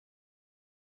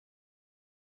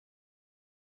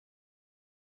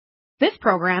This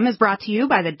program is brought to you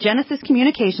by the Genesis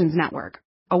Communications Network,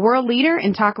 a world leader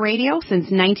in talk radio since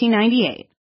 1998.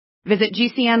 Visit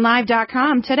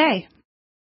GCNlive.com today.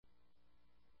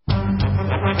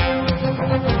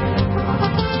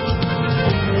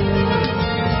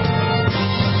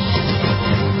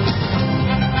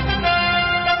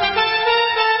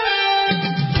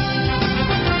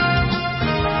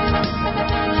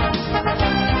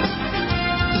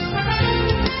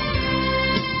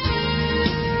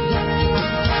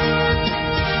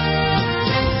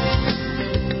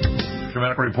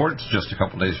 NutriMedical reports just a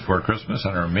couple days before Christmas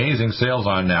and our amazing sales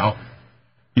on now.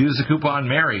 Use the coupon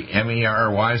MARY,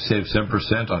 M-E-R-R-Y, save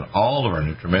 7% on all of our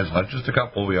NutriMeds, not just a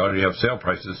couple. We already have sale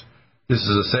prices. This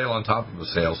is a sale on top of a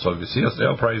sale. So if you see a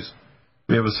sale price,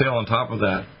 we have a sale on top of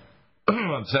that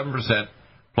on 7%,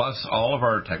 plus all of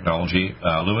our technology,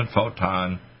 Lumen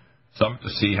Photon, Summit to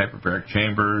See, hyperbaric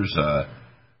chambers,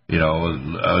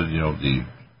 the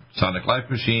Sonic Life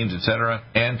machines, etc.,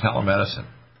 and telemedicine.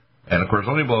 And, of course,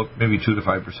 only about maybe 2 to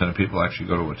 5% of people actually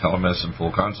go to a telemedicine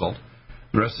full consult.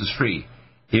 The rest is free.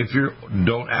 If you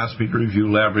don't ask me to review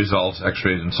lab results,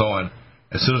 x-rays, and so on,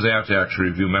 as soon as they have to actually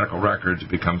review medical records, it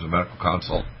becomes a medical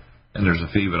consult. And there's a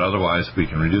fee, but otherwise we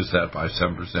can reduce that by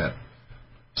 7%.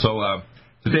 So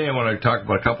today I want to talk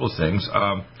about a couple of things.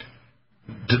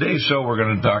 Today's show we're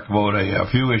going to talk about a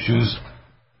few issues.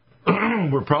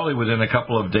 We're probably within a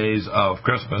couple of days of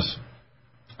Christmas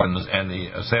and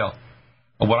the sale.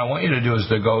 What I want you to do is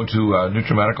to go to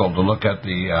NutriMedical to look at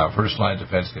the first line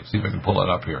defense kit. See if I can pull it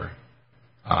up here.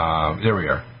 There we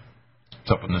are.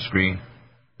 It's up on the screen,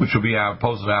 which will be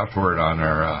posted afterward on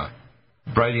our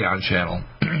Brighteon channel.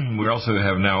 We also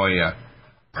have now a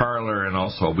Parlor and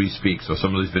also a We Speak, so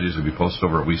some of these videos will be posted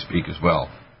over at We Speak as well.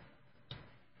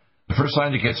 The first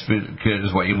line defense kit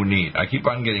is what you would need. I keep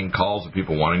on getting calls of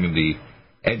people wanting the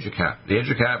EduCap. The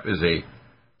EduCap is a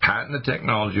patented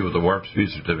technology with a warp speed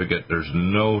certificate. There's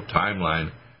no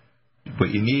timeline.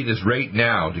 What you need is right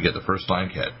now to get the first line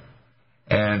kit.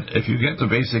 And if you get the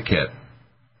basic kit,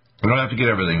 you don't have to get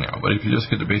everything now, but if you just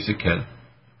get the basic kit,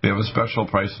 we have a special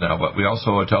price now. But we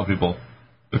also tell people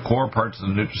the core parts of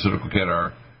the nutraceutical kit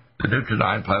are the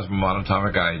Nutridyne plasma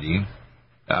monatomic iodine,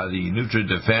 the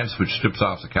NutriDefense, which strips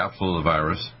off the capsule of the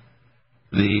virus,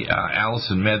 the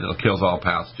Allison Med that kills all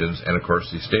pathogens, and of course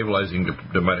the stabilizing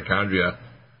the mitochondria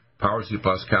Power C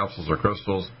Plus capsules or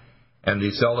crystals, and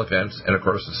the cell defense, and of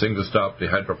course the thing to stop the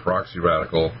hydroperoxy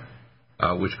radical,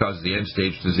 which causes the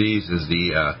end-stage disease, is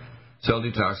the cell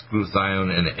detox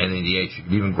glutathione and NADH. You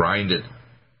can even grind it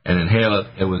and inhale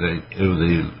it with a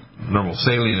normal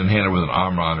saline inhaler with an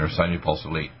Omron or Sinupulse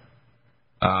Elite.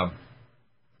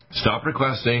 Stop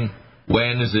requesting.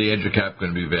 When is the EduCap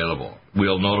going to be available?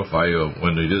 We'll notify you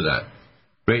when we do that.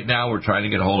 Right now we're trying to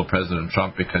get a hold of President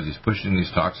Trump because he's pushing these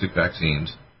toxic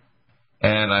vaccines.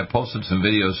 And I posted some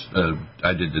videos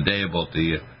I did today about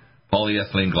the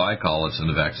polyethylene glycol that's in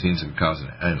the vaccines that can cause an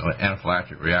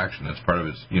anaphylactic reaction. That's part of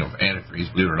its,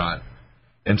 antifreeze, believe it or not.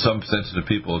 In some sensitive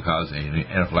people, it causes an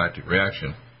anaphylactic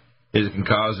reaction. It can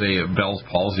cause a Bell's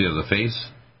palsy of the face.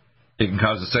 It can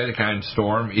cause a cytokine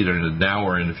storm, either now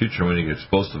or in the future when you get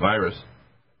exposed to virus.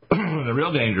 The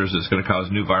real danger is it's going to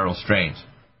cause new viral strains.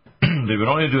 They've been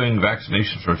only doing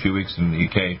vaccinations for a few weeks in the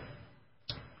UK.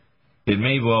 It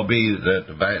may well be that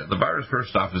the virus,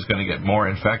 first off, is going to get more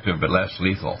infective but less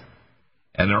lethal.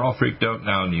 And they're all freaked out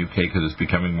now in the UK because it's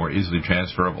becoming more easily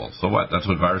transferable. So what? That's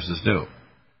what viruses do.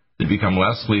 They become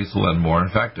less lethal and more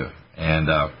infective. And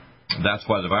that's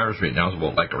why the virus right now is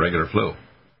about like a regular flu.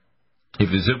 If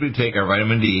you simply take our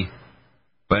vitamin D,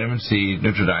 vitamin C,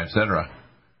 Nutridyne, etc.,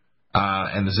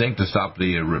 and the zinc to stop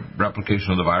the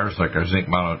replication of the virus, like our zinc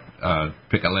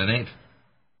monopicolinate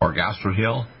or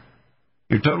GastroHeal,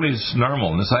 you're totally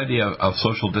normal. And this idea of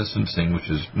social distancing, which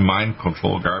is mind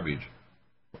control garbage,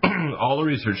 all the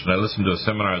research, and I listened to a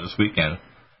seminar this weekend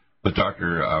with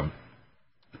Dr.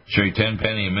 Sherry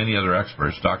Tenpenny and many other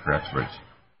experts, doctor experts.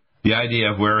 The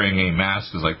idea of wearing a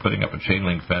mask is like putting up a chain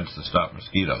link fence to stop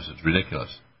mosquitoes. It's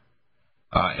ridiculous.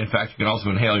 In fact, you can also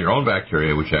inhale your own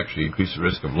bacteria, which actually increases the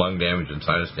risk of lung damage and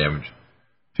sinus damage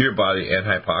to your body, and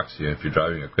hypoxia. If you're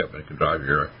driving equipment, it can drive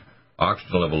your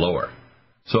oxygen level lower.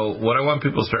 So what I want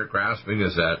people to start grasping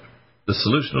is that the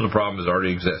solution to the problem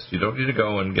already exists. You don't need to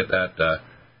go and get that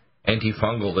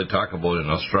antifungal they talk about in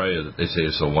Australia that they say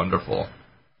is so wonderful.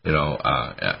 I'm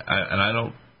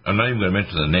not even going to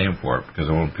mention the name for it because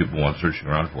I want people searching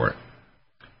around for it.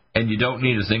 And you don't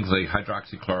need things like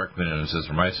hydroxychloroquine and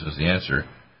azithromycin as the answer.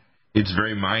 It's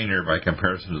very minor by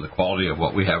comparison to the quality of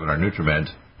what we have in our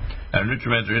NutriMeds. And our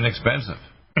NutriMeds are inexpensive.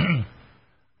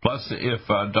 Plus, if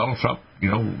Donald Trump,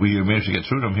 we manage to get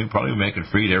through to him, he'll probably make it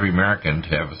free to every American to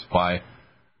have a supply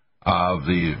of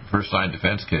the first-line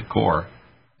defense kit core,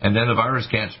 and then the virus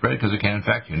can't spread because it can't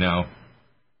infect you. Now,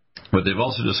 what they've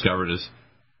also discovered is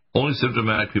only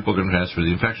symptomatic people can transfer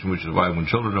the infection, which is why when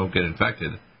children don't get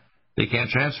infected, they can't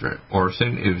transfer it. Or if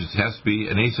it has to be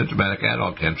an asymptomatic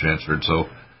adult can't transfer it. So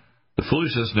the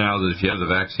foolishness now that if you have the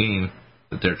vaccine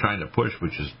that they're trying to push,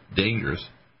 which is dangerous,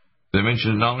 they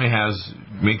mentioned it not only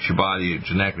makes your body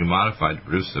genetically modified to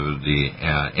produce the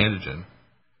antigen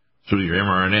through your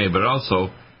mRNA, but it also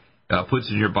puts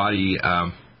in your body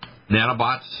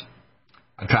nanobots,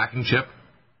 a tracking chip,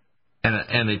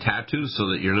 and a tattoo, so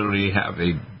that you literally have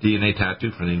a DNA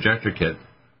tattoo from the injector kit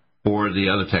or the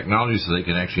other technology, so they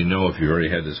can actually know if you already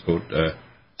had this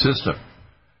system.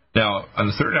 Now, on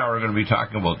the third hour, we're going to be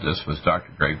talking about this with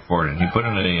Dr. Greg Ford, and he put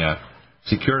in a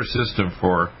secure system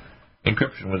for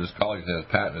encryption with his colleagues at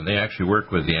patent, and they actually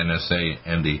work with the NSA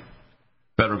and the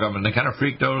federal government. They kind of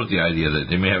freaked out at the idea that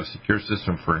they may have a secure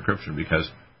system for encryption, because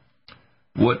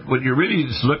what you're really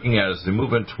just looking at is the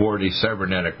movement toward a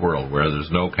cybernetic world where there's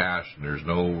no cash and there's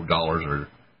no dollars or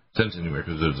cents anywhere,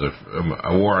 because there's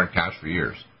a war on cash for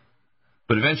years.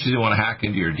 But eventually they want to hack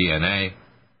into your DNA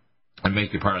and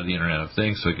make you part of the Internet of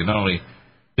Things, so it can not only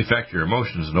affect your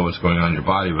emotions and know what's going on in your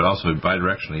body, but also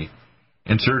bidirectionally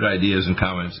insert ideas and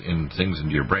comments in things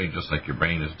into your brain, just like your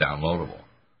brain is downloadable.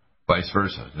 Vice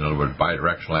versa. In other words,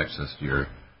 bidirectional access to your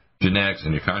genetics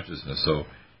and your consciousness. So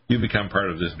you become part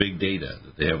of this big data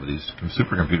that they have with these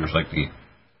supercomputers like the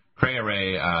Cray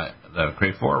array, the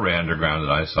Cray 4 array underground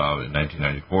that I saw in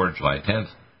 1994, July 10th,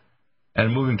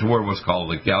 and moving toward what's called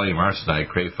the gallium arsenide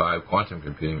Cray 5 quantum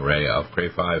computing array of Cray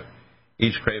 5.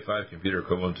 Each Cray 5 computer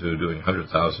equivalent to doing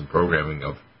 100,000 programming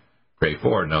of Cray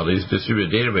 4. Now, these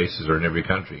distributed databases are in every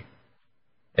country.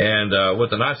 And what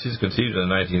the Nazis conceived in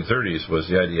the 1930s was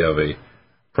the idea of a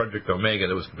Project Omega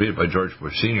that was completed by George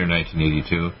Bush Sr. in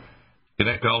 1982,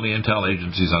 connect all the intel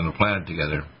agencies on the planet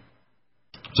together.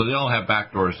 So they all have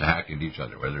backdoors to hack into each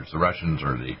other, whether it's the Russians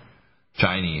or the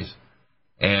Chinese.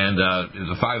 And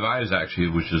the Five Eyes, actually,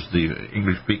 which is the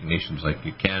English-speaking nations like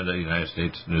Canada, United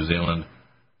States, New Zealand,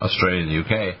 Australia, and the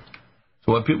UK.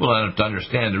 So what people have to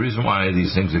understand, the reason why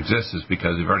these things exist is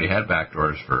because they've already had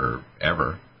backdoors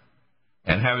forever.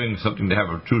 And having something to have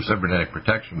a true cybernetic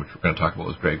protection, which we're going to talk about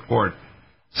with Greg Ford,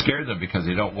 scared them because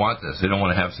they don't want this. They don't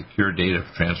want to have secure data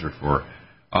transfer for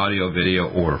audio, video,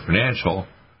 or financial,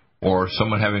 or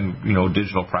someone having,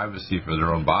 digital privacy for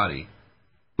their own body,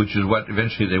 which is what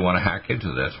eventually they want to hack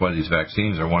into. That's why these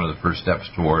vaccines are one of the first steps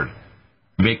toward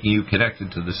making you connected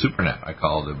to the supernet. I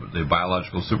call it the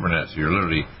biological supernet. So you're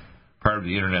literally part of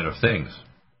the Internet of Things.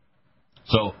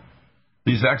 So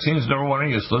these vaccines, number one, are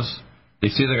useless. They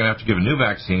say they're going to have to give a new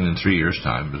vaccine in 3 years'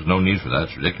 time. There's no need for that.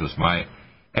 It's ridiculous. My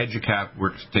EduCap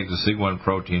takes the SIG-1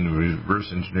 protein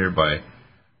reverse engineered by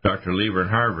Dr. Lieber in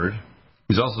Harvard.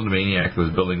 He's also the maniac who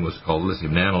was building what's called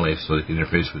lithium nanolace so they can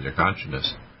interface with your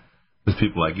consciousness with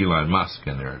people like Elon Musk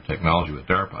and their technology with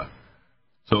DARPA.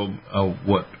 So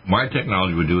what my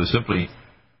technology would do is simply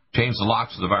change the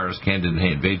locks so the virus can't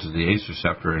invade to the ACE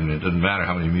receptor, and it doesn't matter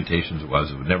how many mutations it was,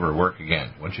 it would never work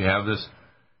again. Once you have this,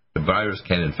 the virus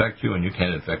can't infect you and you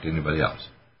can't infect anybody else.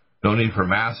 No need for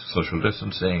masks, social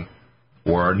distancing,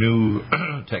 or new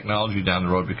technology down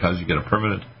the road, because you get a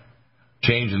permanent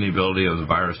change in the ability of the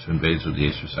virus to invade through the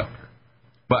ACE receptor.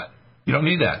 But you don't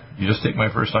need that. You just take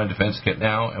my first-line defense kit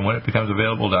now, and when it becomes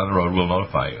available down the road, we'll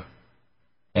notify you.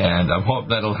 And I'm hoping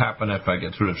that'll happen if I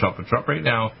get through to Trump. But Trump right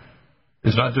now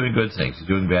is not doing good things. He's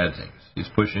doing bad things. He's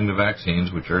pushing the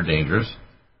vaccines, which are dangerous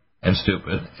and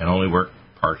stupid and only work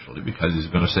partially, because he's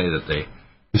going to say that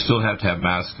you still have to have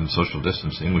masks and social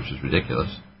distancing, which is ridiculous.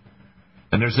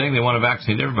 And they're saying they want to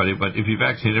vaccinate everybody, but if you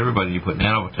vaccinate everybody, you put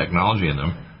nanotechnology in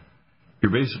them,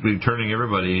 you're basically turning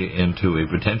everybody into a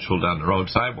potential down the road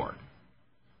cyborg.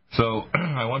 So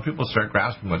I want people to start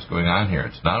grasping what's going on here.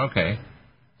 It's not okay,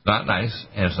 it's not nice,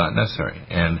 and it's not necessary.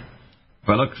 And if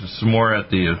I look some more at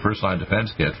the first-line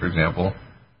defense kit, for example,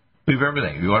 we have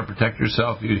everything. If you want to protect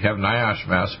yourself, you have NIOSH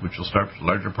masks, which will start with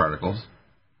larger particles.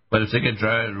 But if they get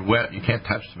dry or wet, you can't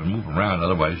touch them and move them around,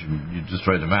 otherwise you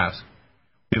destroy the mask.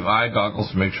 We have eye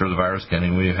goggles to make sure the virus can't,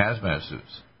 and we have hazmat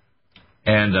suits.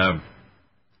 And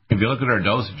if you look at our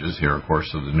dosages here, of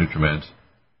course, of the NutriMeds,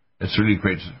 it's really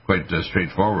quite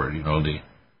straightforward. If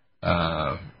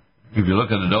you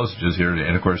look at the dosages here,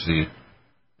 and of course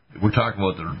we're talking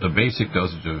about the basic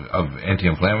dosage of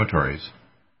anti-inflammatories.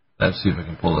 Let's see if I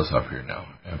can pull this up here now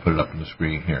and put it up on the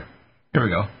screen here. Here we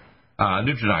go.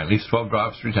 Nutridyne, at least 12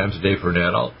 drops 3 times a day for an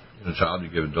adult. In a child, you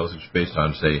give a dosage based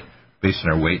on, say, based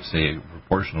on our weight, say, a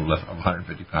proportion of a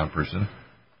 150-pound person.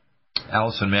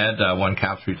 Allison Med, 1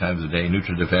 cap 3 times a day.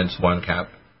 NutriDefense, 1 cap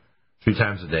 3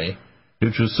 times a day.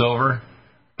 NutriSilver,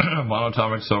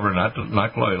 monatomic silver,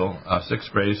 not colloidal, 6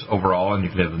 sprays overall, and you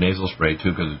can have the nasal spray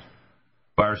too because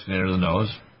virus can enter the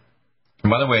nose. And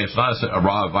by the way, it's not a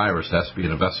raw virus; it has to be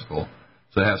in a vesicle,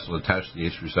 so it has to attach to the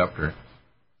H receptor.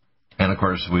 And of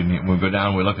course, when we go down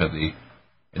and we look at the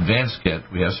advanced kit,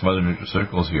 we have some other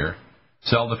nutraceuticals here.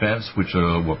 Cell Defense, which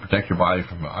will protect your body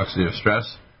from oxidative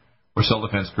stress, or Cell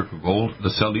Defense Critical Gold.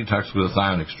 The Cell Detox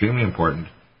Glutathione, extremely important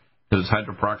because it's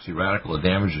hydroperoxy radical, it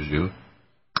damages you.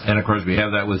 And of course, we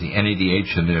have that with the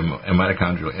NADH and the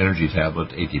mitochondrial energy tablet,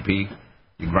 ATP.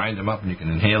 You grind them up and you can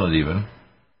inhale it even.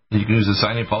 You can use the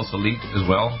Sinupulse Elite as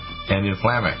well, and the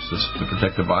Inflamex to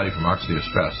protect the body from oxidative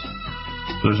stress.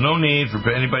 So there's no need for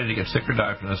anybody to get sick or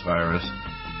die from this virus.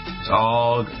 It's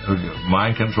all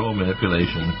mind control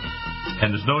manipulation.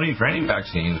 And there's no need for any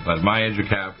vaccines, but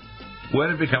MyEduCap, when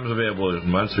it becomes available in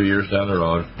months or years down the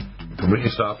road, will completely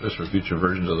stop this for future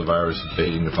versions of the virus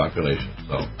invading the population.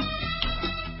 So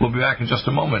we'll be back in just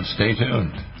a moment. Stay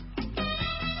tuned.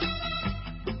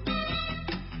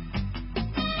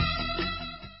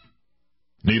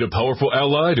 Need a powerful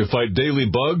ally to fight daily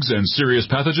bugs and serious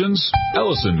pathogens?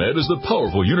 Allison Med is the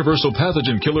powerful universal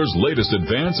pathogen killer's latest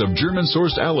advance of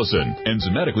German-sourced allicin,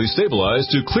 enzymatically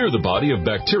stabilized to clear the body of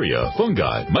bacteria,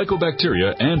 fungi,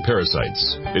 mycobacteria, and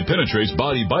parasites. It penetrates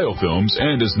body biofilms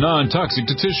and is non-toxic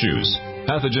to tissues.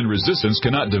 Pathogen resistance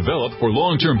cannot develop for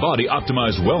long-term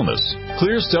body-optimized wellness.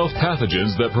 Clear stealth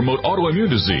pathogens that promote autoimmune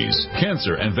disease,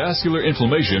 cancer, and vascular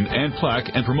inflammation and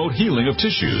plaque and promote healing of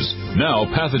tissues. Now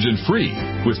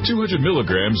pathogen-free. With 200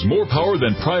 milligrams more power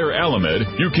than prior Alamed,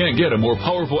 you can't get a more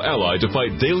powerful ally to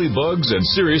fight daily bugs and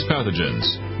serious pathogens.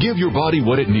 Give your body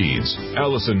what it needs.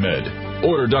 Allison Med.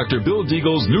 Order Dr. Bill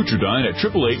Deagle's Nutridyne at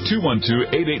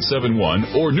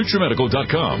 888-212-8871 or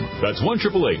NutriMedical.com. That's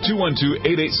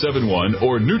 1-888-212-8871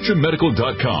 or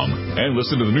NutriMedical.com. And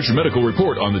listen to the NutriMedical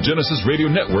Report on the Genesis Radio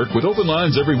Network with open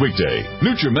lines every weekday.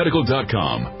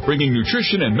 NutriMedical.com, bringing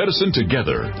nutrition and medicine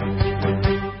together.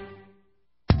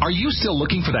 Are you still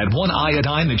looking for that one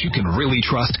iodine that you can really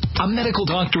trust? A medical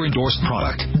doctor-endorsed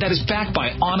product that is backed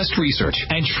by honest research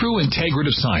and true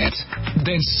integrative science?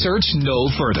 Then search no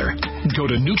further. Go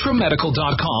to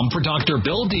NutriMedical.com for Dr.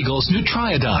 Bill Deagle's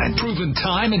Nutriodine, proven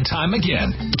time and time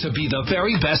again to be the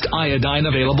very best iodine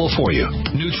available for you.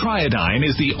 Nutriodine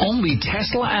is the only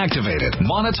Tesla-activated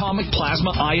monatomic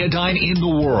plasma iodine in the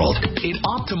world. It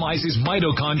optimizes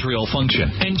mitochondrial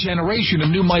function and generation of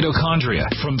new mitochondria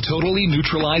from totally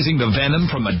neutralizing the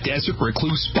venom from a desert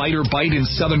recluse spider bite in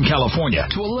Southern California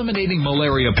to eliminating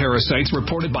malaria parasites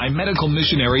reported by medical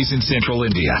missionaries in central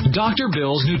India. Dr.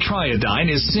 Bill's Nutriodine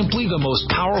is simply the most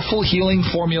powerful healing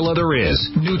formula there is.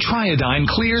 Nutriodine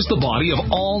clears the body of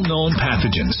all known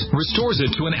pathogens, restores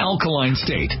it to an alkaline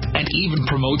state, and even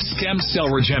promotes stem cell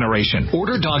regeneration.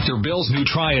 Order Dr. Bill's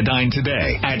Nutriodine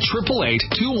today at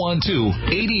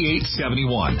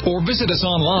 888-212-8871 or visit us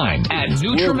online at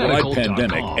NutriMedical.com.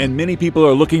 Pandemic, and many people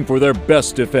are looking for their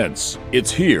best defense.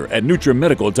 It's here at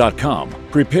NutriMedical.com.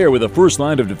 Prepare with a first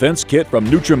line of defense kit from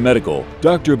NutriMedical.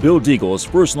 Dr. Bill Deagle's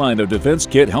first line of defense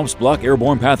kit helps block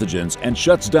airborne pathogens and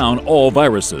shuts down all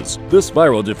viruses. This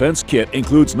viral defense kit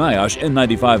includes NIOSH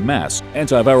N95 mask,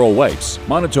 antiviral wipes,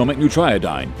 monatomic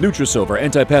Nutriodine, NutriSilver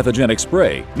antipathogenic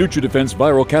spray, NutriDefense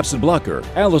viral capsid blocker,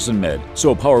 Allison Med,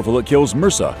 so powerful it kills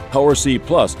MRSA, Power C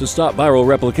Plus to stop viral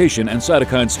replication and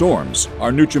cytokine storms.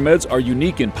 Our NutriMeds are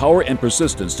unique in power and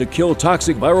persistence to kill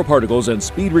toxic viral particles and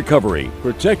speed recovery.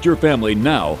 Protect your family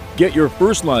now. Get your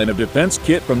first line of defense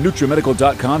kit from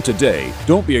NutriMedical.com today.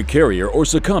 Don't be a carrier or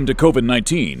succumb to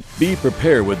COVID-19. Be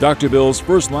prepared with Dr. Bill's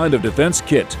first line of defense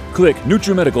kit. Click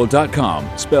NutriMedical.com,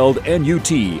 spelled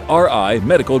N-U-T-R-I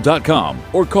Medical.com,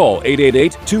 or call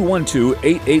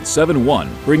 888-212-8871,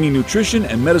 bringing nutrition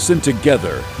and medicine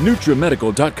together.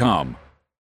 NutriMedical.com.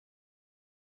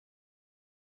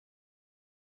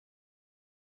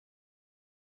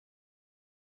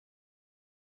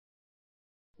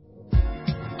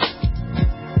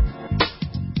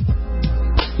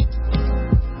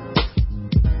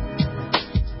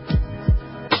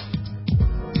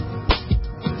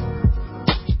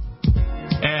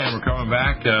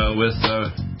 Back with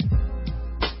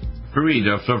Fareed.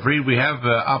 So Fareed, we have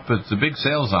it's the big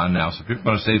sales on now, so people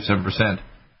want to save 7%.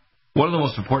 One of the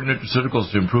most important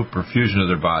nutraceuticals to improve perfusion of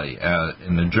their body.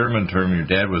 In the German term, your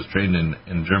dad was trained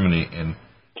in Germany in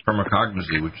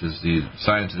pharmacognosy, which is the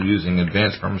science of using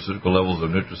advanced pharmaceutical levels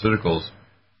of nutraceuticals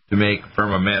to make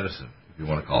pharma medicine, if you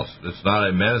want to call it. It's not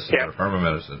a medicine, but a pharma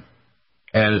medicine.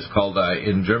 And it's called,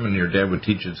 in German, your dad would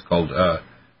teach,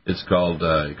 because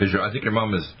I think your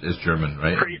mom is German,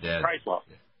 right? Kreislauf.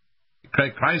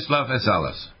 Kreislauf ist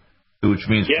alles, which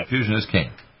means perfusion is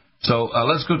king. So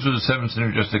let's go through the 7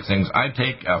 synergistic things. I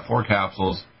take 4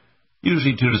 capsules,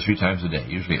 usually 2 to 3 times a day,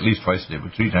 usually at least twice a day,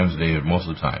 but 3 times a day most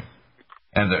of the time.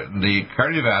 And the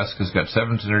Cardiovasc has got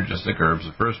 7 synergistic herbs.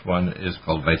 The first one is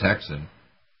called Vitexin.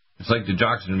 It's like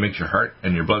digoxin. It makes your heart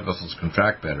and your blood vessels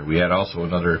contract better. We had also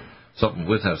another supplement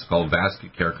with us called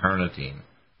Vascular Carnitine.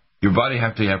 Your body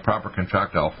has to have proper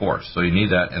contractile force, so you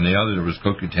need that. And the other was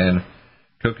CoQ10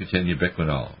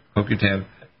 ubiquinol. CoQ10,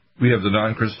 we have the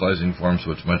non-crystallizing form,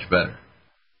 so it's much better.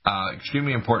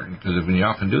 Extremely important, because when you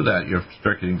often do that, you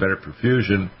start getting better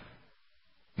perfusion.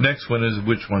 Next one is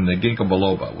which one? The ginkgo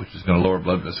biloba, which is going to lower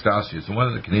blood viscosity. It's the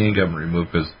one that the Canadian government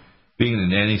removed because being in a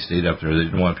nanny state up there, they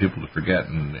didn't want people to forget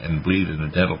and bleed in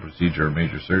a dental procedure or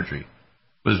major surgery.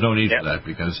 But there's no need for that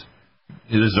because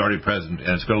it is already present, and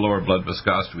it's going to lower blood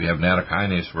viscosity. We have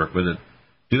nattokinase work with it.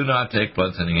 Do not take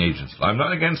blood-thinning agents. I'm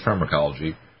not against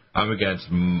pharmacology. I'm against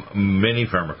many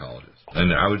pharmacologists.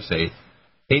 And I would say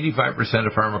 85%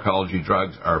 of pharmacology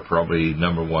drugs are probably,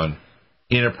 number one,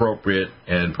 inappropriate,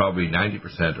 and probably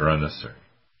 90% are unnecessary.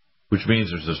 Which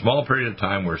means there's a small period of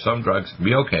time where some drugs can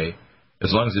be okay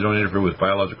as long as they don't interfere with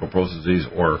biological processes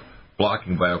or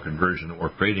blocking bioconversion or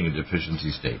creating a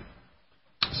deficiency state.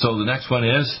 So the next one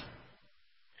is?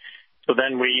 So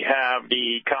then we have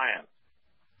the cayenne.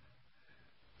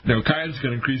 Now, cayenne is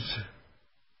going to increase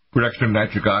production of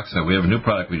nitric oxide. We have a new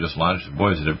product we just launched.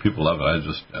 Boys, people love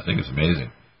it. I think it's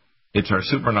amazing. It's our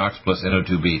Supernox plus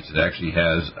NO2 beets. It actually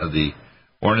has the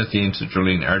ornithine,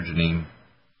 citrulline, arginine,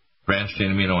 branched-chain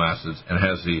amino acids, and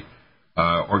has the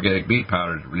organic beet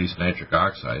powder to release nitric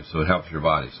oxide, so it helps your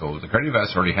body. So the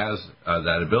Cardiovasc already has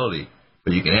that ability,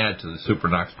 but you can add to the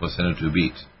Supernox plus NO2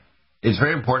 beets. It's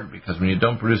very important because when you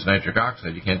don't produce nitric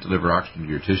oxide, you can't deliver oxygen to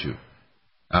your tissue.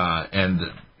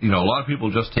 A lot of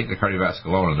people just take the Cardiovasc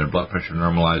alone, and their blood pressure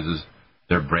normalizes,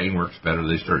 their brain works better,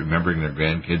 they start remembering their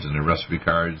grandkids and their recipe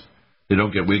cards. They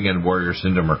don't get weekend warrior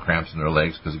syndrome or cramps in their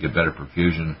legs because they get better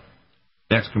perfusion.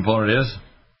 Next component is?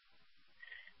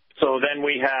 So then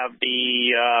we have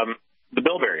the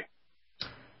bilberry.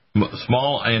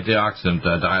 Small antioxidant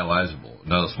dialyzable.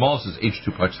 Now, the smallest is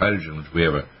H2-plex hydrogen, which we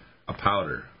have a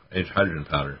powder, hydrogen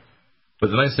powder.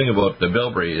 But the nice thing about the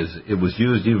bilberry is it was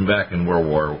used even back in World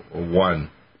War I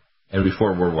and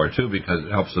before World War II because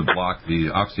it helps to block the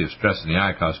oxidative stress in the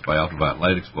eye caused by ultraviolet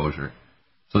light exposure,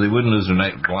 so they wouldn't lose their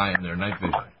night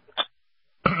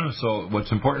vision. So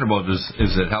what's important about this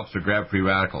is it helps to grab free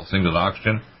radical, singlet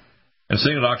oxygen. And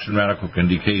singlet oxygen radical can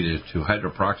decay to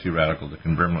hydroperoxy radical that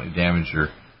can permanently damage your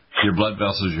blood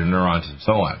vessels, your neurons, and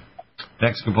so on.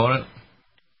 Next component.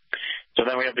 So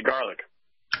then we have the garlic.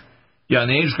 Yeah, and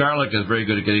the aged garlic is very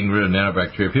good at getting rid of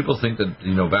nanobacteria. People think that,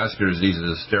 vascular disease is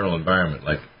a sterile environment.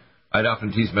 Like, I'd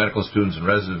often tease medical students and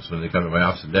residents when they come to my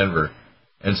office in Denver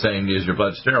and saying, is your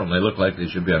blood sterile? And they look like they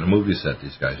should be on a movie set,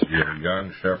 these guys. They're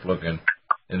young, sharp-looking,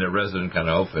 in their resident kind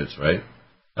of outfits, right?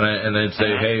 And they'd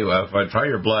say, hey, if I try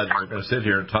your blood, we're going to sit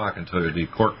here and talk until the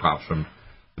cork pops from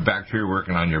the bacteria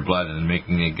working on your blood and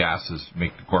making the gases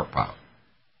make the cork pop.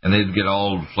 And they'd get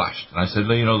all flushed. And I said,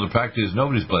 the fact is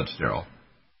nobody's blood's sterile.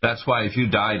 That's why if you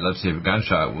died, let's say, of a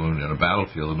gunshot wound in a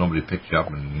battlefield and nobody picked you up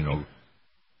and,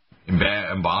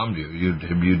 embalmed you,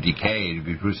 you'd decay, you'd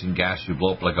be producing gas, you'd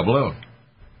blow up like a balloon.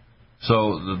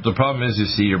 So the problem is, you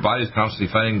see, your body's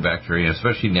constantly fighting bacteria,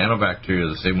 especially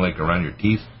nanobacteria, the same like around your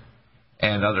teeth.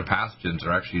 And other pathogens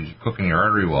are actually cooking your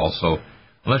artery wall. So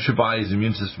unless your body's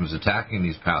immune system is attacking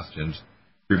these pathogens,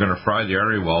 you're going to fry the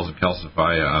artery walls and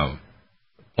calcify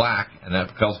plaque. And that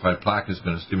calcified plaque is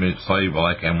going to stimulate soluble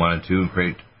like M1 and 2 and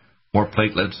create more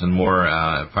platelets and more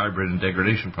fibrin and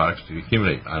degradation products to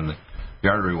accumulate on the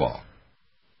artery wall.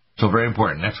 So very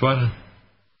important. Next one.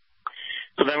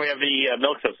 So then we have the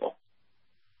milk thistle.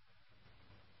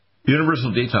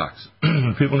 Universal detox.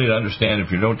 People need to understand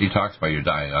if you don't detox by your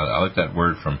diet. I like that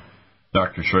word from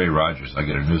Dr. Sherry Rogers. I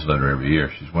get her newsletter every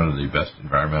year. She's one of the best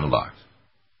environmental docs.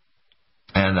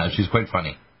 And she's quite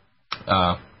funny.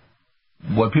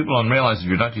 What people don't realize is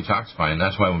you're not detoxifying.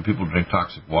 That's why when people drink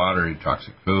toxic water, eat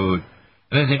toxic food,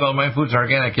 and they think, my food's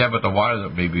organic. Yeah, but the water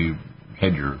that maybe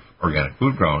had your organic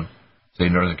food grown, say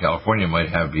Northern California, might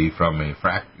be from a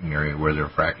fracking area where they're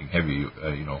fracking heavy,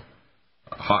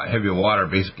 heavy water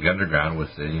basically underground with,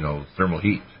 thermal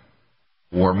heat.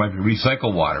 Or it might be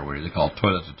recycled water where they call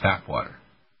toilets of tap water.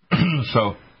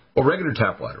 Or regular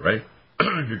tap water, right?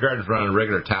 If your garden's running a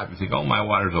regular tap, you think, my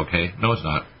water's okay. No, it's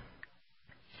not.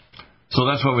 So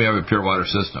that's why we have a pure water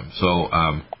system. So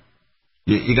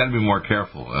you got to be more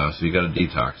careful. So you got to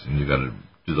detox and you got to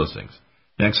do those things.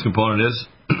 Next component is?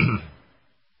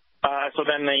 So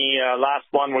then the last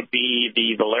one would be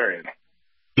the valerian.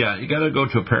 Yeah, you got to go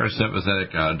to a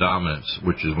parasympathetic dominance,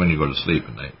 which is when you go to sleep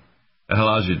at night. That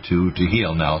allows you to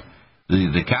heal. Now,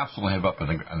 the capsule I have up on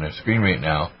the screen right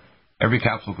now, every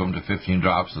capsule comes to 15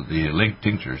 drops of the link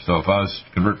tincture. So if I was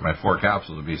to convert my 4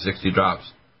 capsules, it would be 60 drops,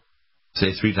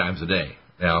 say 3 times a day.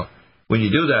 Now, when you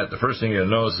do that, the first thing you'll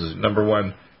notice is, number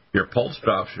one, your pulse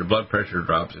drops, your blood pressure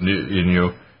drops, and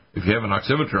if you have an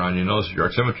oximeter on, you notice your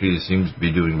oximetry seems to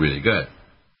be doing really good.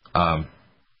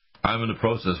 I'm in the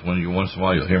process, once in a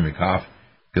while you'll hear me cough,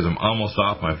 because I'm almost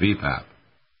off my VPAP.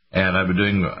 And I've been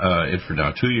doing it for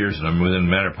now 2 years, and I'm within a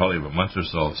matter of probably of a month or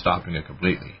so of stopping it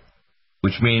completely.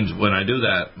 Which means when I do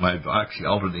that, I've actually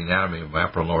altered the anatomy of my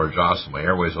upper and lower jaw, so my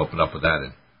airways open up with that,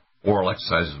 and oral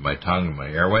exercises of my tongue and my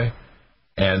airway.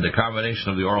 And the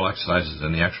combination of the oral exercises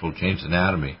and the actual changed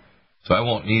anatomy, so I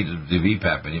won't need the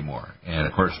VPAP anymore. And,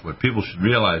 of course, what people should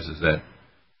realize is that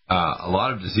a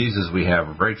lot of diseases we have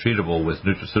are very treatable with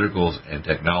nutraceuticals and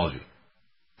technology.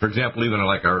 For example, even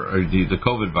like the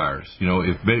COVID virus,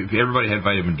 if everybody had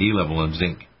vitamin D level and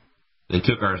zinc, they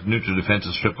took our NutriDefense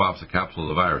to strip off the capsule of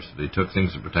the virus. They took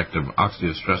things to protect the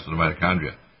oxidative stress of the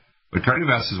mitochondria. But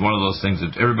cardiovascular is one of those things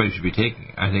that everybody should be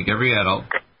taking. I think every adult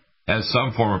has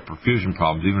some form of perfusion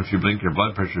problems. Even if you blink, your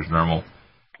blood pressure is normal,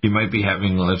 you might be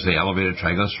having, let's say, elevated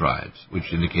triglycerides, which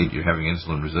indicate you're having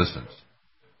insulin resistance.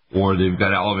 Or they've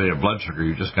got elevated blood sugar.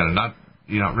 You're just kind of not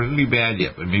really bad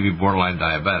yet, but maybe borderline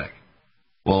diabetic.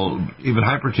 Well, even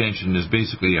hypertension is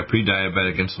basically a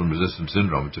pre-diabetic insulin resistance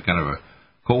syndrome. It's a kind of a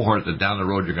cohort that down the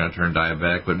road you're going to turn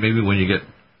diabetic, but maybe when you get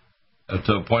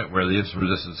to a point where the insulin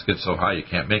resistance gets so high you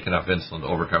can't make enough insulin to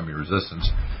overcome your resistance,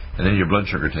 and then your blood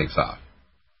sugar takes off.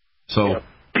 So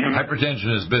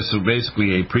hypertension is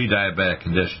basically a pre-diabetic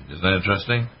condition. Isn't that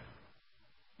interesting?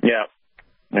 Yeah.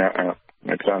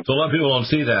 Makes sense. So a lot of people don't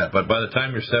see that, but by the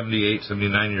time you're 78,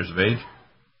 79 years of age,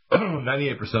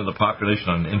 98% of the population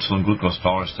on insulin glucose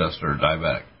tolerance tests are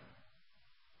diabetic.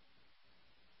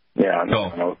 Yeah.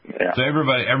 So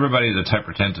everybody that's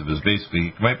hypertensive is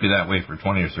basically, might be that way for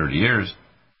 20 or 30 years,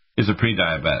 is a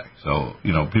pre-diabetic. So,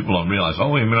 people don't realize,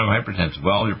 I'm hypertensive.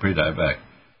 Well, you're pre-diabetic.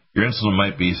 Your insulin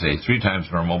might be, say, 3 times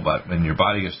normal, but when your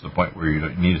body gets to the point where you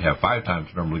need to have 5 times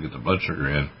normal to get the blood sugar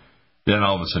in, then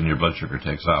all of a sudden your blood sugar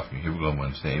takes off and your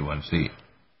hemoglobin A1C.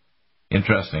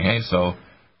 Interesting, hey? So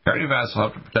cardiovascular will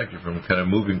help to protect you from kind of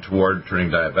moving toward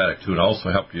turning diabetic, too, and also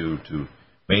help you to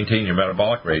maintain your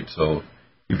metabolic rate. So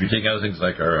if you take other things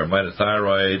like our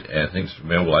mitothyroid and things to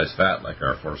mobilize fat like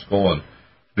our forskolin,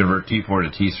 convert T4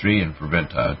 to T3 and prevent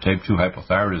type 2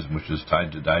 hypothyroidism, which is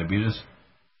tied to diabetes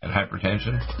and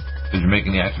hypertension, because you're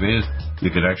making the activators,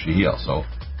 you could actually heal. So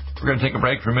we're going to take a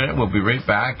break for a minute. We'll be right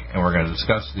back, and we're going to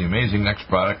discuss the amazing next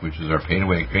product, which is our Pain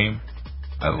Away Cream.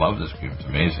 I love this cream. It's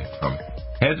amazing. From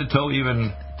head to toe,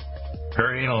 even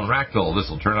perianal and rectal, this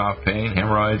will turn off pain,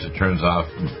 hemorrhoids. It turns off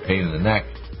pain in the neck,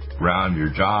 around your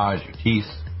jaws, your teeth,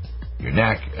 your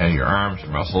neck, and your arms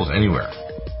and muscles, anywhere.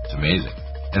 It's amazing.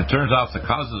 And it turns off the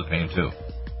causes of pain, too.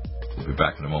 We'll be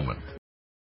back in a moment.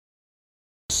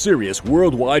 Serious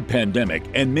worldwide pandemic,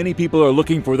 and many people are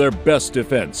looking for their best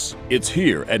defense. It's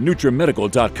here at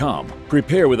NutriMedical.com.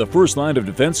 Prepare with a first line of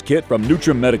defense kit from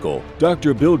NutriMedical.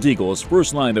 Dr. Bill Deagle's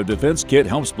first line of defense kit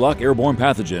helps block airborne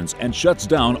pathogens and shuts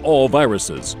down all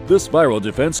viruses. This viral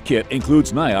defense kit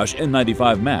includes NIOSH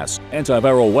N95 mask,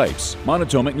 antiviral wipes,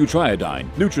 monotomic nutriodine,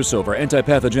 Nutrisilver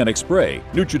antipathogenic spray,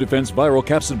 NutriDefense viral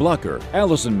capsid blocker,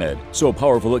 Allison Med, so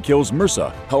powerful it kills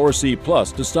MRSA, Power C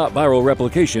Plus to stop viral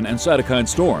replication and cytokine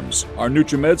storms. Our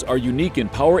NutriMeds are unique in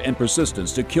power and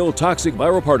persistence to kill toxic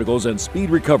viral particles and speed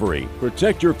recovery.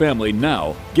 Protect your family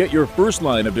now. Get your first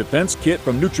line of defense kit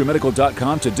from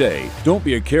NutriMedical.com today. Don't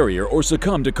be a carrier or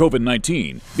succumb to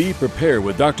COVID-19. Be prepared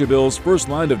with Dr. Bill's first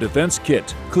line of defense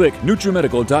kit. Click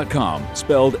NutriMedical.com,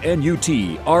 spelled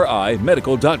N-U-T-R-I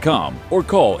medical.com, or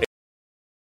call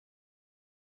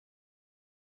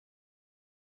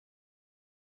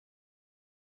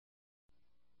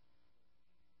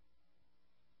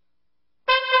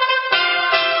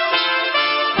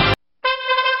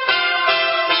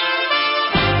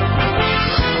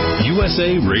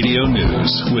USA Radio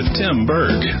News with Tim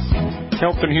Berg.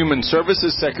 Health and Human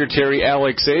Services Secretary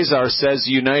Alex Azar says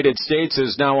the United States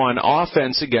is now on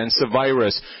offense against the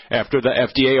virus after the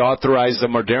FDA authorized the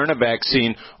Moderna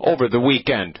vaccine over the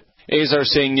weekend. Azar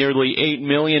saying nearly 8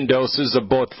 million doses of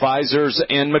both Pfizer's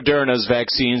and Moderna's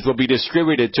vaccines will be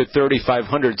distributed to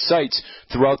 3,500 sites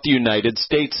throughout the United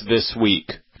States this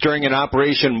week. During an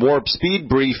Operation Warp Speed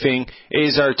briefing,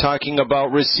 Azar talking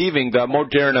about receiving the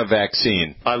Moderna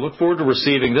vaccine. I look forward to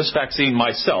receiving this vaccine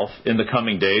myself in the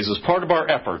coming days as part of our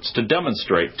efforts to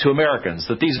demonstrate to Americans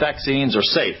that these vaccines are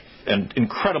safe and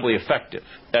incredibly effective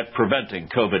at preventing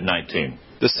COVID-19.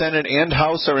 The Senate and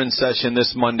House are in session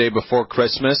this Monday before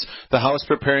Christmas. The House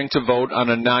preparing to vote on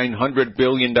a $900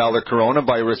 billion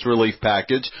coronavirus relief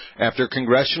package after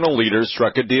congressional leaders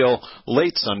struck a deal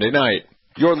late Sunday night.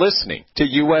 You're listening to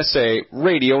USA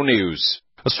Radio News.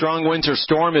 A strong winter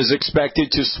storm is expected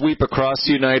to sweep across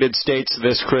the United States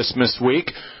this Christmas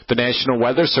week. The National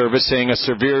Weather Service saying a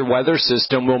severe weather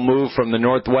system will move from the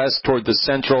northwest toward the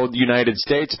central United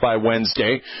States by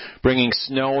Wednesday, bringing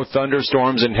snow,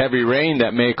 thunderstorms, and heavy rain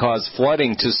that may cause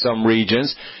flooding to some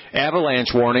regions.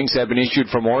 Avalanche warnings have been issued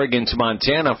from Oregon to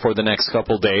Montana for the next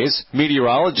couple days.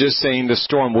 Meteorologists saying the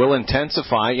storm will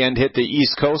intensify and hit the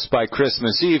East Coast by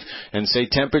Christmas Eve and say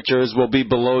temperatures will be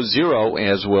below zero,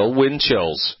 as will wind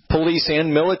chills. Police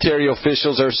and military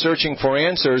officials are searching for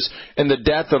answers in the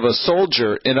death of a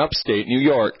soldier in upstate New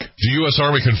York. The U.S.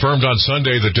 Army confirmed on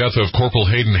Sunday the death of Corporal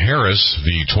Hayden Harris.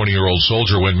 The 20-year-old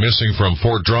soldier went missing from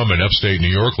Fort Drum in upstate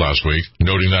New York last week,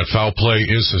 noting that foul play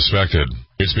is suspected.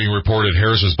 It's being reported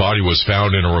Harris's body was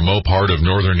found in a remote part of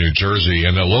northern New Jersey,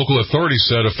 and that local authorities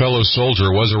said a fellow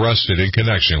soldier was arrested in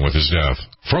connection with his death.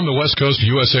 From the West Coast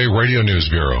USA Radio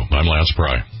News Bureau, I'm Lance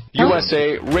Pry.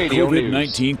 USA Radio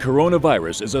COVID-19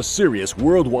 coronavirus is a serious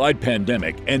worldwide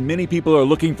pandemic, and many people are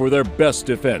looking for their best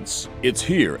defense. It's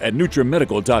here at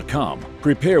NutriMedical.com.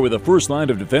 Prepare with a first line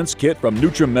of defense kit from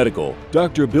NutriMedical.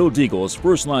 Dr. Bill Deagle's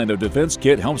first line of defense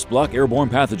kit helps block airborne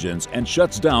pathogens and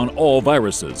shuts down all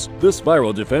viruses. This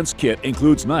viral defense kit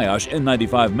includes NIOSH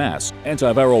N95 mask,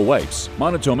 antiviral wipes,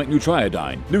 monatomic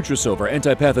Nutriodine, Nutrisilver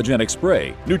antipathogenic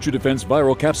spray, NutriDefense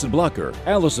viral capsid blocker,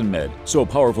 Allison Med, so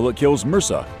powerful it kills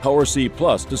MRSA, Power C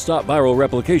Plus to stop viral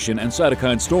replication and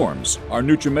cytokine storms. Our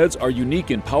NutriMeds are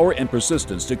unique in power and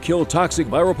persistence to kill toxic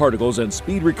viral particles and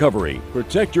speed recovery.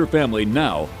 Protect your family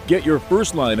now. Get your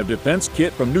first line of defense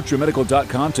kit from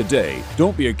NutriMedical.com today.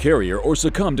 Don't be a carrier or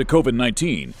succumb to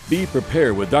COVID-19. Be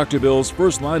prepared with Dr. Bill's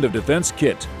first line of defense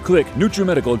kit. Click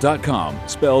NutriMedical.com,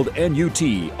 spelled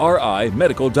N-U-T-R-I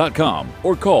medical.com,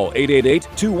 or call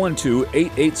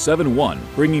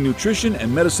 888-212-8871, bringing nutrition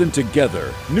and medicine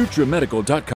together.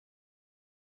 NutriMedical.com.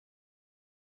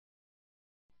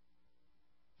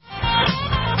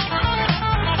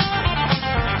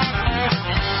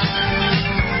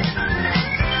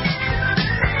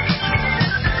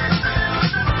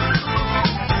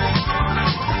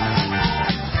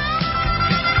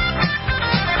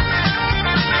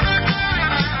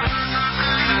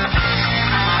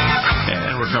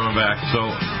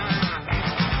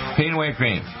 Pain Away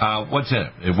Cream. What's in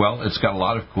it? Well, it's got a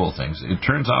lot of cool things. It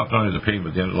turns out not only the pain,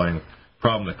 but the underlying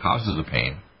problem that causes the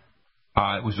pain.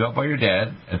 It was developed by your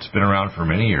dad. It's been around for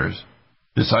many years.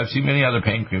 I've seen many other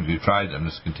pain creams. We've tried them.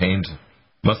 This contains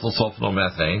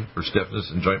methylsulfonylmethane for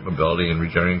stiffness and joint mobility and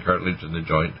regenerating cartilage in the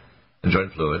joint and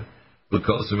joint fluid.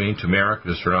 Glucosamine, turmeric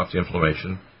to turn off the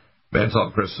inflammation. Menthol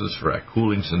crystals for a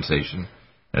cooling sensation.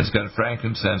 And it's got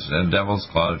frankincense and devil's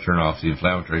claw to turn off the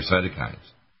inflammatory cytokines.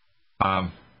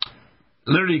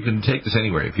 Literally, you can take this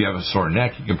anywhere. If you have a sore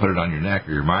neck, you can put it on your neck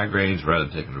or your migraines rather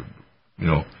than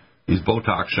taking, these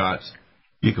Botox shots.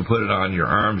 You can put it on your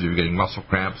arms if you're getting muscle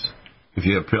cramps. If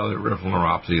you have peripheral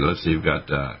neuropathy, let's say you've got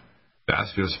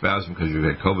vascular spasm because you've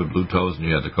got COVID blue toes and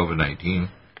you had the COVID-19,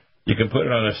 you can put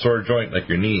it on a sore joint like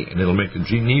your knee, and it'll make the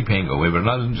knee pain go away. But it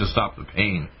doesn't just stop the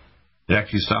pain. It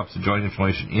actually stops the joint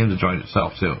inflammation in the joint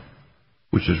itself, too,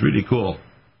 which is really cool.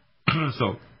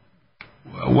 So,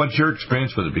 what's your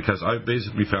experience with it? Because I've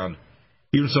basically found,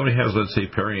 even if somebody has, let's say,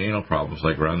 perianal problems,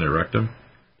 like around their rectum,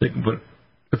 they can put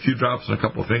a few drops in a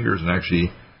couple of fingers and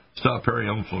actually stop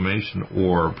perianal inflammation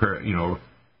or,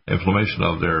 inflammation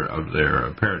of their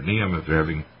peritoneum if they're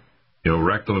having,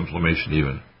 rectal inflammation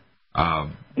even.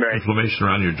 Right. Inflammation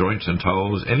around your joints and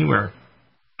toes, anywhere.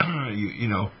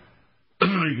 You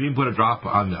can even put a drop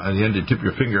on the end of the tip of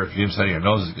your finger if the inside of your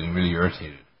nose is getting really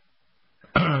irritated.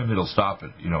 It'll stop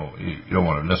it. You don't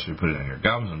want to necessarily put it on your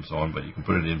gums and so on, but you can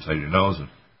put it inside your nose and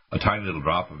a tiny little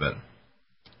drop of it.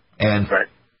 And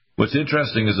what's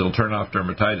interesting is it'll turn off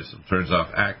dermatitis. It turns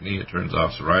off acne. It turns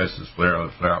off psoriasis,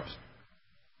 flare-ups.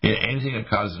 Anything that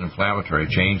causes an inflammatory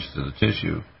change to the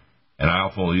tissue. And I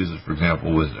also will use it, for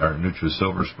example, with our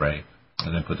Nutrisilver spray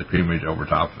and then put the creamerage over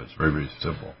top of it. It's very, very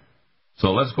simple.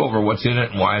 So let's go over what's in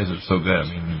it and why is it so good. I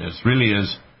mean, this really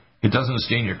is, it doesn't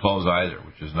stain your clothes either,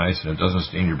 which is nice, and it doesn't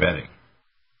stain your bedding.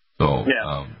 So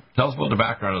tell us about the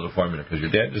background of the formula, because your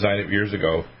dad designed it years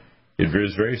ago. It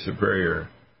is very superior,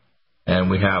 and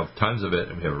we have tons of it,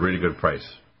 and we have a really good price.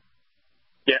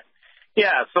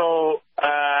 Yeah. So,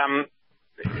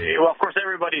 of course,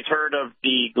 everybody's heard of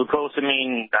the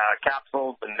glucosamine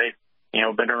capsules, and they've,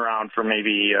 been around for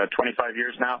maybe 25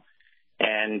 years now.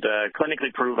 and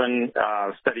clinically proven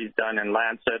studies done in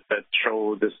Lancet that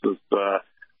show this is,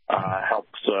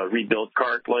 helps rebuild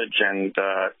cartilage and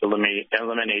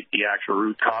eliminate the actual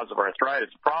root cause of arthritis.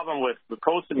 The problem with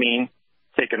glucosamine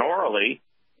taken orally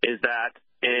is that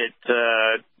it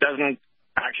doesn't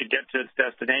actually get to its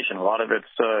destination. A lot of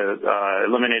it's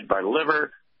eliminated by the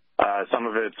liver. Some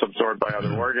of it's absorbed by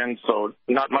other organs, so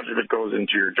not much of it goes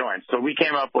into your joints. So we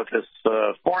came up with this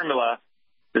formula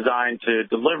designed to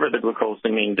deliver the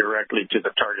glucosamine directly to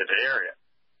the targeted area.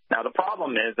 Now, the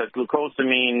problem is that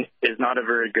glucosamine is not a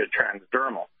very good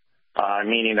transdermal,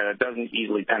 meaning that it doesn't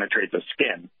easily penetrate the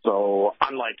skin. So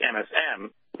unlike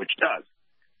MSM, which does.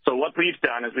 So what we've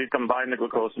done is we've combined the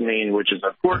glucosamine, which is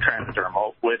a poor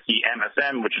transdermal, with the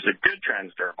MSM, which is a good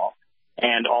transdermal,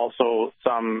 and also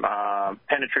some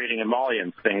penetrating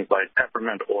emollients, things like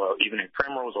peppermint oil, evening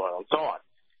primrose oil, and so on.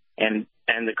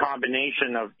 And the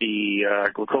combination of the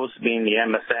glucosamine, the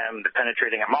MSM, the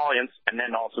penetrating emollients, and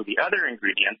then also the other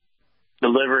ingredients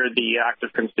deliver the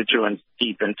active constituents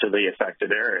deep into the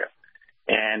affected area.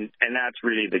 And that's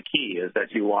really the key, is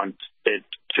that you want it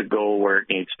to go where it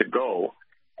needs to go.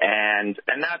 And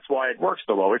that's why it works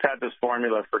so well. We've had this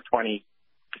formula for 20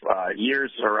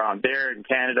 years around there in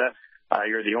Canada.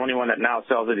 You're the only one that now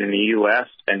sells it in the U.S.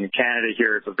 And in Canada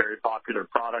here, it's a very popular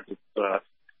product. It's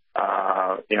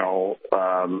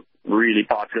really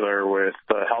popular with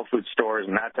health food stores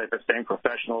and that type of thing.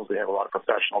 Professionals, we have a lot of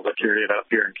professionals that carry it up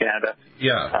here in Canada.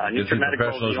 Yeah,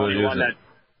 NutriMedical is the only one that.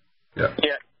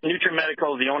 Yeah,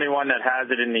 NutriMedical is the only one that has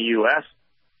it in the U.S.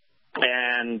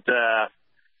 And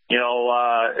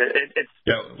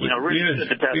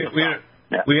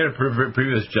we had a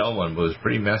previous gel one, but it was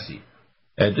pretty messy.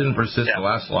 And it didn't persist to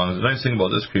last long. The nice thing about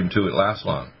this cream, too, it lasts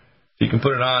long. So you can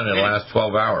put it on and it lasts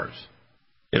 12 hours.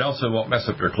 It also won't mess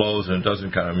up your clothes, and it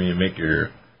doesn't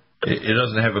it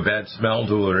doesn't have a bad smell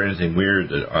to it or anything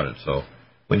weird on it. So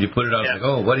when you put it on, it's like,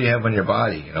 oh, what do you have on your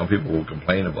body? People will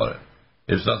complain about it.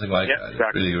 It's nothing like that. Exactly.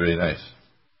 It's really, really nice.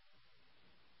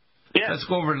 Yeah. Let's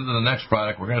go over to the next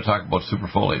product. We're going to talk about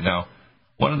superfolate. Now,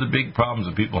 one of the big problems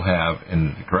that people have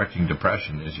in correcting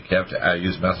depression is you have to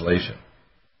use methylation.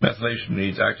 Methylation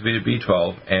needs activated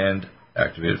B12 and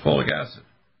activated folic acid.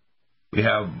 We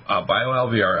have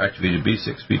BioLVR, activated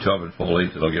B6, B12, and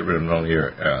folate that'll get rid of not only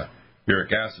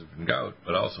uric acid from gout,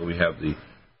 but also we have the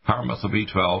Power Muscle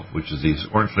B12, which is these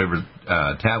orange-flavored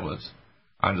tablets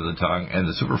under the tongue, and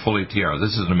the Superfolate TR.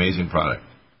 This is an amazing product.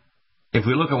 If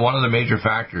we look at one of the major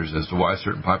factors as to why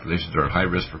certain populations are at high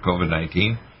risk for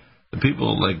COVID-19, the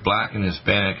people like Black and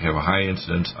Hispanic have a high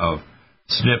incidence of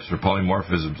SNPs, or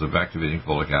polymorphisms, of activating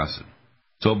folic acid.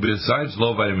 So besides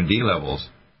low vitamin D levels,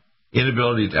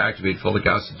 inability to activate folic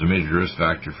acid is a major risk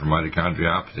factor for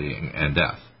mitochondriopathy and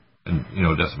death, and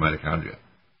death of mitochondria.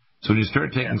 So when you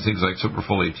start taking things like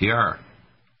Superfolate TR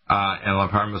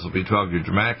and Power Muscle B12, you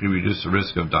dramatically reduce the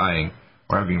risk of dying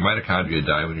or having your mitochondria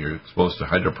die when you're exposed to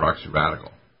hydroperoxy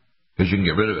radical, because you can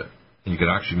get rid of it. And you can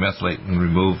actually methylate and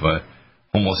remove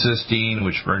homocysteine,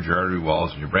 which burns your artery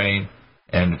walls in your brain,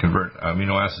 and convert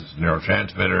amino acids to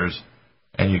neurotransmitters,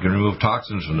 and you can remove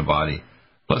toxins from the body,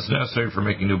 plus necessary for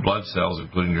making new blood cells,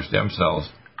 including your stem cells,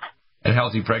 and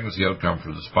healthy pregnancy outcome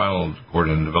for the spinal cord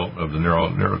and development of the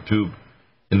neural tube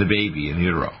in the baby in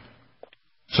utero.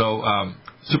 So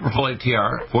Superfolate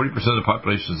TR, 40% of the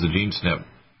population is the gene SNP.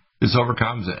 This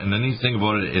overcomes it, and the neat thing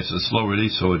about it, it's a slow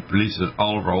release, so it releases it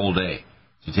all over a whole day.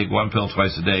 So you take one pill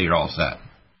twice a day, you're all set.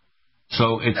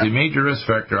 So it's a major risk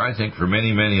factor, I think, for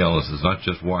many, many illnesses, not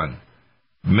just one.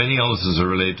 Many illnesses are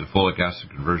related to folic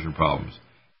acid conversion problems.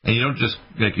 And you don't just,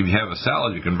 like if you have a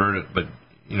salad, you convert it, but,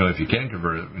 if you can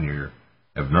convert it when you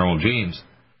have normal genes,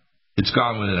 it's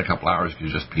gone within a couple hours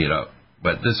because you just pee it out.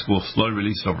 But this will slowly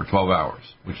release over 12 hours,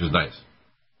 which is nice.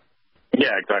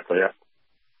 Yeah, exactly, yeah.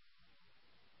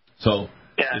 So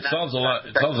it solves a lot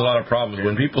of problems.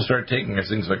 When people start taking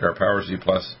things like our Power C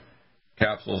Plus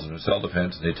capsules and cell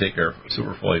defense, and they take our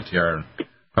Superfolate TR and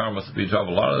Power Muscle B12,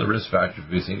 a lot of the risk factors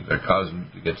we think that cause them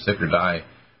to get sick or die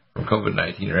from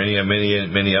COVID-19 or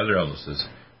many other illnesses,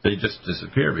 they just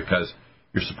disappear because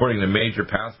you're supporting the major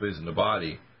pathways in the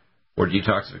body for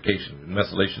detoxification,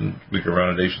 methylation,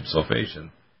 glucuronidation,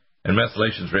 sulfation, and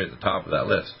methylation is right at the top of that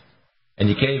list. And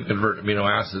you can't even convert amino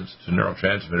acids to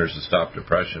neurotransmitters to stop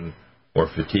depression or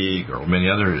fatigue or many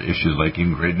other issues like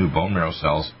even create new bone marrow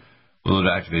cells without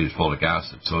activated folic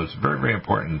acid. So it's a very, very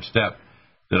important step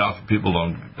that often people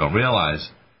don't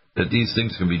realize, that these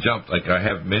things can be jumped. Like I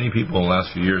have many people in the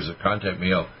last few years that contact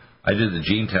me, I did the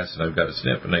gene test and I've got a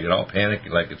SNP, and they get all panicky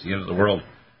like it's the end of the world.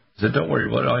 I said, don't worry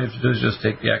about it. All you have to do is just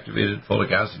take the activated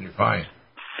folic acid and you're fine.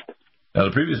 Now,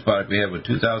 the previous product we had with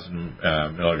 2,000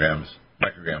 micrograms,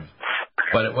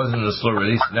 but it wasn't a slow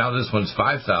release. Now this one's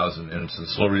 5,000, and it's a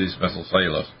slow release methyl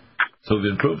cellulose. So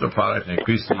we've improved the product and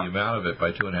increased the amount of it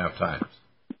by 2.5 times.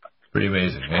 Pretty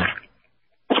amazing, eh?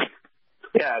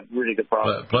 Yeah, really good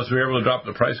product. Plus, we were able to drop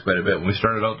the price quite a bit. When we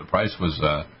started out, the price was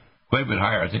quite a bit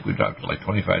higher. I think we dropped it like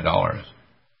 $25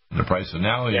 in the price. So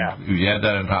now, if you add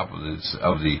that on top of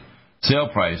the sale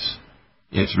price,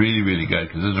 it's really, really good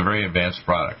because it's a very advanced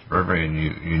product, very, very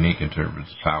unique in terms of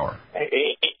its power.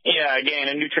 Yeah, again,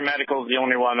 and NutriMedical is the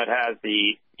only one that has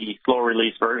the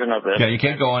slow-release version of it. Yeah, you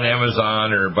can't go on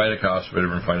Amazon or Vitacost or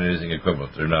whatever and find anything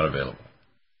equivalent. They're not available.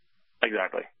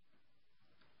 Exactly.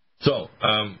 So,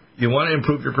 you want to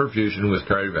improve your perfusion with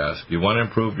cardiovascular. You want to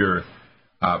improve your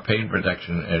pain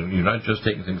protection, and you're not just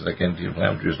taking things like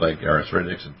anti-inflammatories like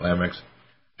arthritics and Inflamex,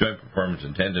 joint performance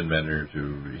and tendon mender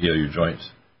to heal your joints,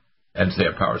 and say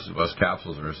a Power C+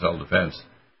 capsules or cell defense.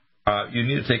 You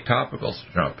need to take topicals to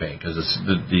turn off pain because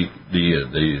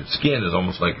the skin is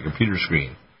almost like a computer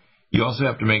screen. You also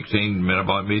have to maintain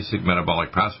basic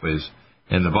metabolic pathways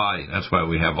in the body. That's why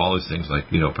we have all these things like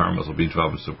paramuscle B12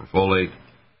 and superfolate,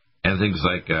 and things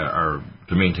like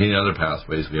to maintain other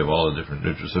pathways. We have all the different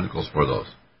nutraceuticals for those.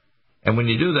 And when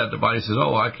you do that, the body says,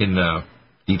 "Oh, I can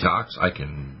detox. I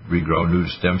can regrow new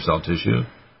stem cell tissue."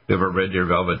 We have our Red Deer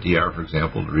Velvet DR, for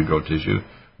example, to regrow tissue.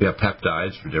 We have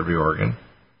peptides for every organ.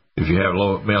 If you have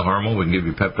low male hormone, we can give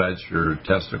you peptides for your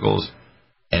testicles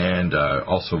and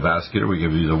also vascular. We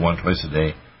give you the one twice a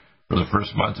day for the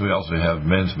first month. We also have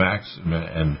Men's Max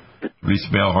and release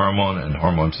male hormone and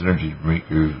hormone synergy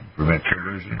to prevent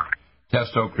conversion,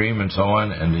 testo cream and so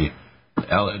on, and the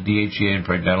DHEA and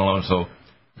pregnenolone. So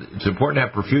it's important to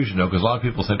have perfusion, though, because a lot of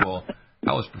people think, well,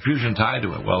 how is perfusion tied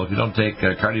to it? Well, if you don't take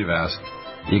cardiovasc,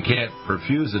 you can't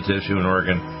perfuse the tissue and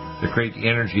organ to create the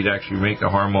energy to actually make the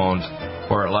hormones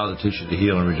or allow the tissue to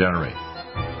heal and regenerate.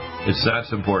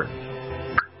 That's important.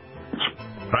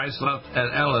 Price left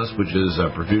at Ellis, which is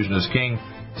Perfusion is King,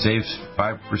 saves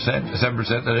 5%,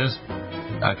 7% that is,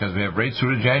 because we have rates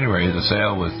through to January. The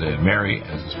sale with Mary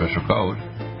as a special code.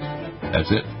 That's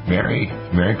it. Merry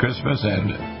Christmas,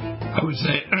 and I would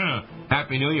say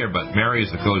Happy New Year, but Mary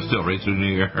is the code still, rates through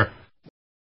New Year.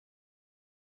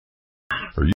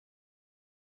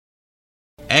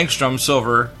 Angstrom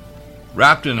silver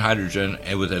wrapped in hydrogen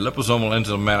and with a liposomal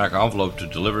enzymatic envelope to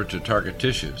deliver to target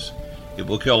tissues. It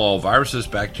will kill all viruses,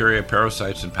 bacteria,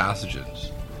 parasites, and pathogens.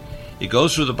 It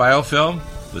goes through the biofilm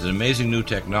with an amazing new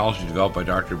technology developed by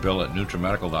Dr. Bill at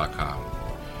NutriMedical.com.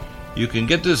 You can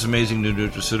get this amazing new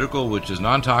nutraceutical, which is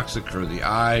non-toxic for the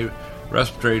eye,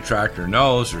 respiratory tract, or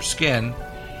nose, or skin,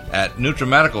 at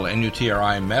NutriMedical,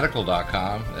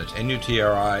 NutriMedical.com. That's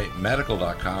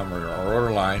NutriMedical.com, or our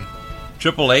order line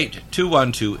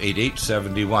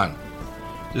 888-212-8871.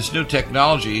 This new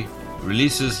technology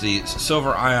releases the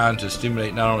silver ion to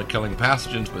stimulate not only killing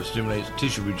pathogens, but stimulates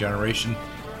tissue regeneration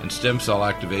and stem cell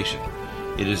activation.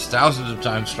 It is thousands of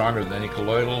times stronger than any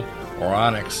colloidal or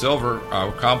onyx silver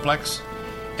complex,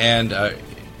 and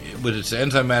with its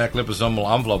enzymatic liposomal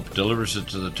envelope, delivers it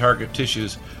to the target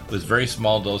tissues with very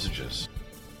small dosages.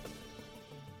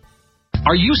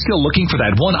 Are you still looking for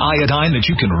that one iodine that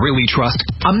you can really trust?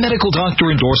 A medical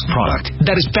doctor-endorsed product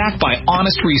that is backed by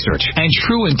honest research and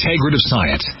true integrative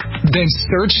science? Then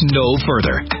search no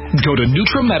further. Go to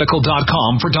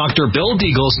NutriMedical.com for Dr. Bill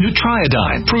Deagle's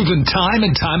Nutriodine, proven time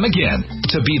and time again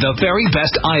to be the very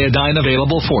best iodine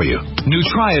available for you.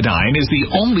 Nutriodine is the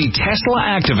only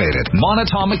Tesla-activated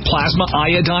monatomic plasma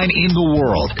iodine in the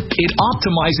world. It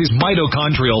optimizes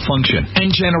mitochondrial function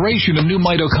and generation of new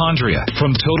mitochondria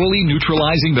from totally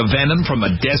neutralizing the venom from a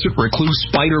desert recluse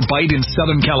spider bite in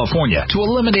Southern California to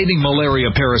eliminating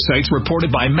malaria parasites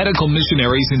reported by medical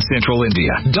missionaries in Central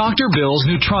India. Dr. Bill's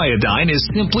Nutriodine is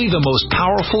simply the most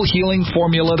powerful healing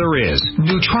formula there is.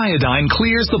 Nutriodine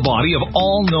clears the body of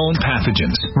all known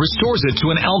pathogens, restores it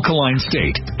to an alkaline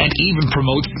state, and even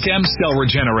promotes stem cell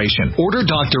regeneration. Order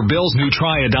Dr. Bill's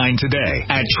Nutriodine today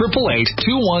at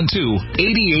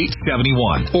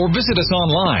 888-212-8871 or visit us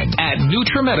online at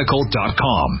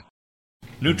NutriMedical.com.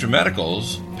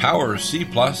 NutriMedical's Power C+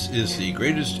 is the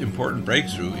greatest important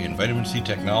breakthrough in vitamin C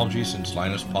technology since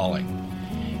Linus Pauling.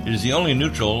 It is the only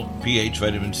neutral pH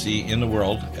vitamin C in the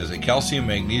world as a calcium,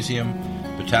 magnesium,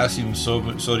 potassium,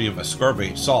 sodium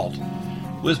ascorbate salt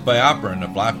with BioPerine, a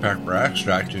black pepper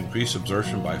extract, to increase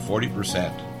absorption by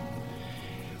 40%.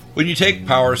 When you take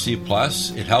Power C+,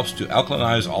 it helps to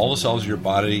alkalinize all the cells of your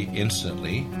body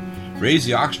instantly, raise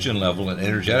the oxygen level and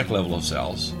energetic level of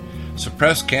cells,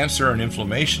 suppress cancer and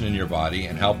inflammation in your body,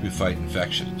 and help you fight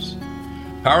infections.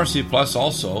 Power C+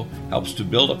 also helps to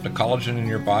build up the collagen in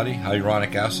your body,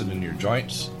 hyaluronic acid in your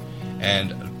joints,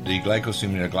 and the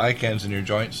glycosaminoglycans in your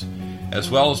joints, as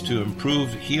well as to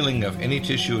improve healing of any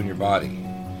tissue in your body.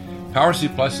 Power C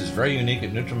Plus is very unique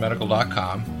at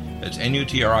NutriMedical.com. It's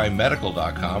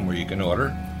NutriMedical.com where you can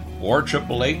order, or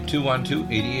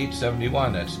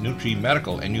 888-212-8871. That's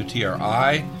NutriMedical,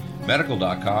 Nutri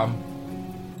medical.com.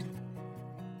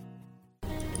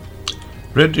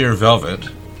 Red Deer Velvet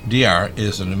DR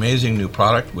is an amazing new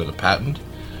product with a patent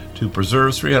to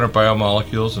preserve 300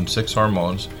 biomolecules and 6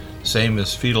 hormones, same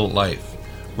as fetal life,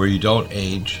 where you don't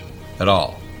age at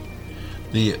all.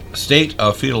 The state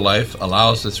of fetal life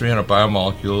allows the 300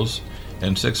 biomolecules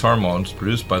and 6 hormones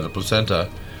produced by the placenta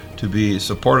to be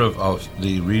supportive of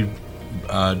the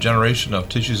regeneration of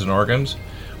tissues and organs,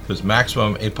 with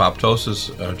maximum apoptosis,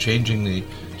 changing the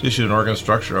tissue and organ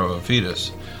structure of a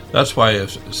fetus. That's why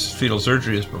if fetal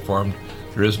surgery is performed,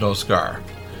 there is no scar.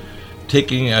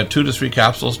 Taking 2 to 3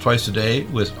 capsules twice a day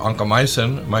with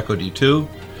oncomycin, myco-D2,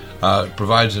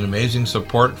 provides an amazing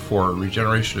support for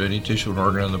regeneration of any tissue and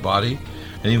organ in the body,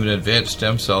 and even advanced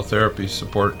stem cell therapy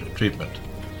support treatment.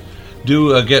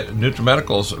 Do get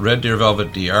NutriMedical's Red Deer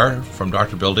Velvet DR from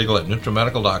Dr. Bill Deagle at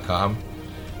NutriMedical.com,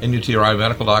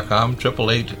 NutriMedical.com,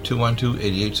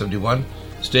 888-212-8871.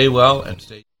 Stay well and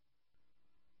stay...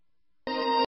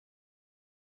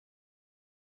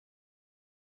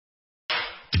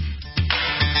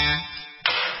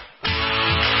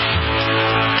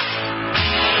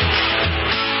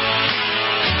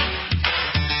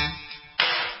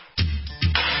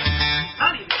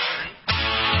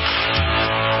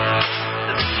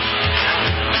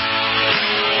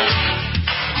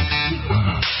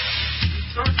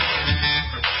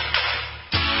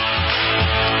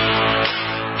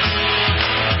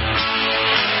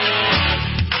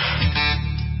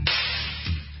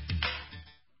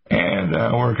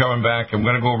 We're coming back. I'm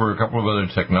going to go over a couple of other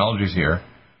technologies here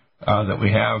that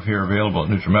we have here available at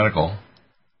NutriMedical.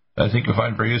 I think you'll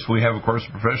find very useful. We have, of course,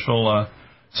 professional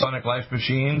sonic life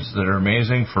machines that are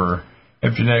amazing for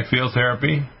epigenetic field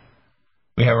therapy.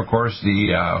 We have, of course,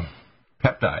 the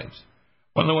peptides.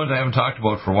 One of the ones I haven't talked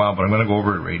about for a while, but I'm going to go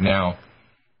over it right now.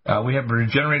 We have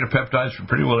regenerative peptides for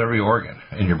pretty well every organ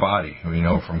in your body. You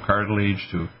know, from cartilage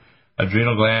to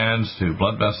adrenal glands to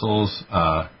blood vessels,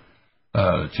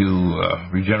 to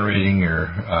regenerating your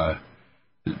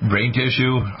brain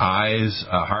tissue, eyes,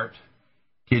 heart,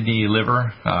 kidney,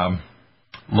 liver,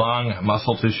 lung,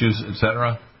 muscle tissues,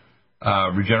 etc.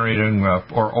 Regenerating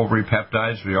or ovary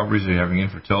peptides for the ovaries that are having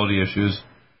infertility issues.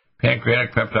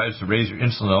 Pancreatic peptides to raise your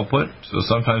insulin output. So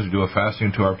sometimes we do a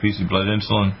fasting 2-hour PC blood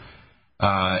insulin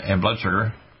and blood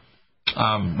sugar.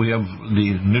 We have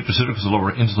the nutraceuticals to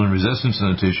lower insulin resistance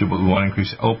in the tissue, but we want to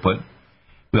increase output.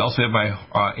 We also have my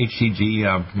HCG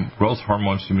growth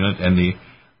hormone stimulant and the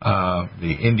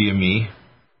India-Me,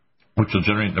 which will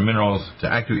generate the minerals to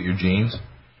activate your genes.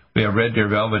 We have Red Deer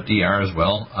Velvet DR as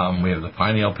well. We have the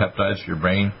pineal peptides for your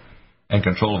brain and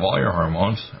control of all your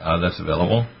hormones. That's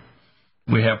available.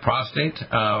 We have prostate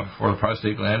for the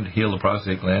prostate gland, to heal the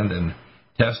prostate gland, and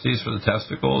testes for the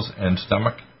testicles and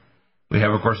stomach. We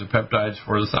have, of course, the peptides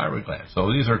for the thyroid gland. So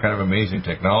these are kind of amazing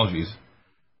technologies.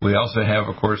 We also have,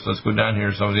 of course, let's go down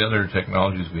here, some of the other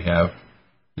technologies we have.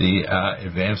 The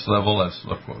advanced level, let's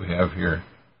look what we have here.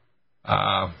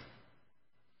 I'm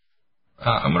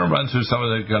going to run through some of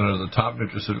the top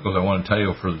nutraceuticals I want to tell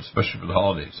you, especially for the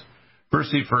holidays.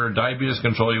 Firstly, for diabetes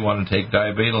control, you want to take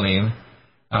diabetoline,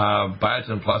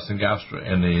 biotin plus, and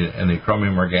the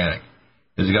chromium organic,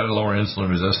 because you got to lower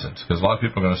insulin resistance. Because a lot of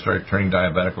people are going to start turning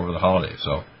diabetic over the holidays.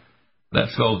 So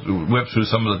let's go whip through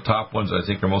some of the top ones I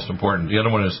think are most important. The other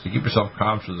one is to keep yourself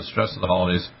calm through the stress of the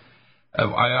holidays.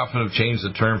 I often have changed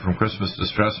the term from Christmas to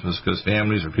Stressmas because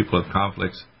families or people have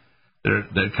conflicts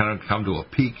that kind of come to a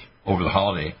peak over the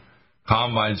holiday.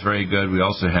 Calm Mind's very good. We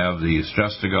also have the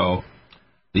Stress to Go,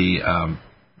 the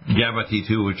GABA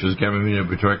T2, which is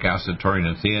gamma-aminobutyric acid, taurine,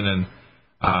 and theanine.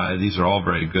 These are all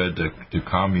very good to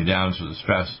calm you down through the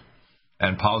stress.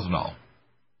 And Pausanol.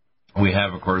 We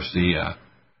have, of course, the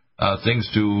things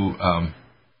to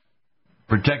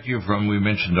protect you from, we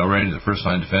mentioned already, the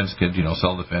first-line defense kit,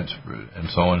 cell defense and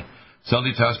so on. Cell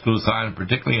detox glutathione,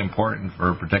 particularly important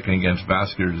for protecting against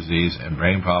vascular disease and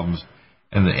brain problems.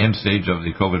 In the end stage of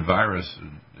the COVID virus,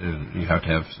 you have to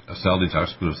have a cell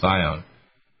detox glutathione.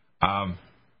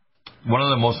 One of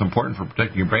the most important for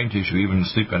protecting your brain tissue, even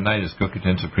sleep at night, is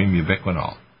CoQ10 Supreme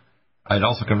Ubiquinol. It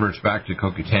also converts back to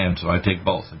CoQ10, so I take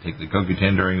both. I take the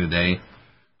CoQ10 during the day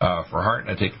for heart,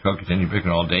 and I take the CoQ10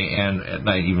 Ubiquinol all day and at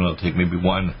night, even though I'll take maybe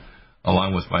one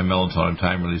along with my melatonin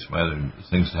time release, my other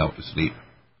things to help you sleep.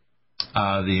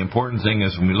 The important thing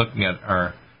is when we're looking at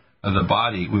the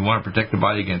body, we want to protect the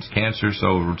body against cancer.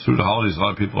 So through the holidays, a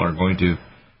lot of people are going to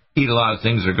eat a lot of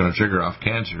things that are going to trigger off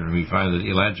cancer, and we find that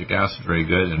ellagic acid is very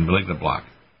good and malignant block.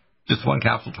 Just one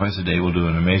capsule twice a day will do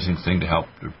an amazing thing to help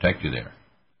to protect you there.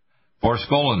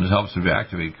 Forskolin helps to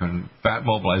activate fat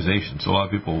mobilization, so a lot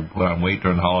of people put on weight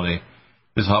during the holiday.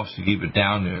 This helps to keep it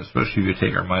down, especially if you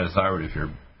take our mitothyroid. If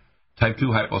you're type 2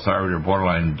 hypothyroid or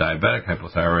borderline diabetic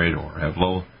hypothyroid or have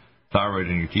low thyroid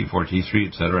in your T4, T3,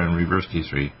 etc., and reverse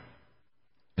T3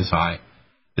 is high,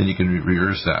 then you can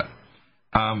reverse that.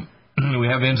 We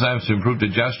have enzymes to improve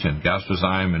digestion,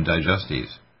 gastrozyme and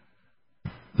digestase.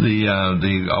 They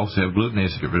also have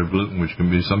glutenase to get rid of gluten, which can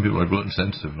be, some people are gluten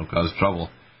sensitive and will cause trouble.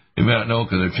 You may not know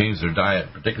because they've changed their diet,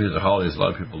 particularly at the holidays. A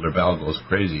lot of people, their bowel goes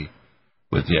crazy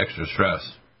with the extra stress.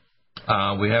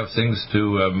 We have things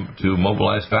to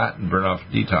mobilize fat and burn off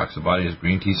detox. The body has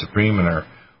green tea supreme and our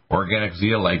organic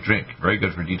zeolite drink. Very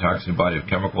good for detoxing the body of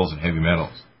chemicals and heavy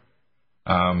metals.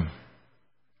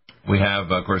 We have,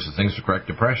 of course, the things to correct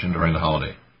depression during the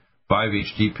holiday.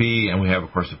 5-HTP, and we have,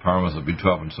 of course, the power muscle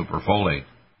B12 and superfolate.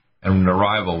 And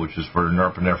Neurival, which is for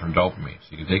norepinephrine dopamine.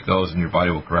 So you can take those and your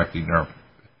body will correct the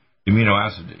amino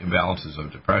acid imbalances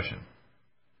of depression.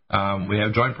 We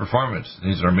have joint performance.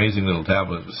 These are amazing little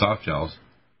tablets with soft gels.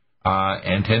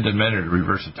 And tendon mender to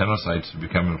reverse the tenocytes to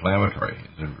become inflammatory,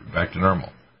 back to normal.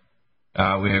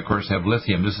 We, of course, have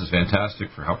lithium. This is fantastic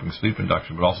for helping sleep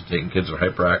induction, but also taking kids who are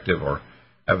hyperactive or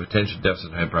have attention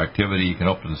deficit hyperactivity. You can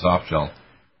open the soft gel,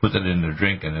 put that in their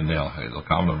drink, and then they'll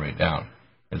calm them right down.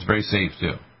 It's very safe,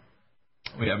 too.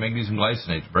 We have magnesium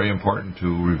glycinate, very important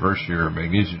to reverse your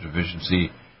magnesium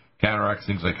deficiency, counteract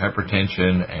things like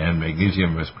hypertension and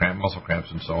magnesium with muscle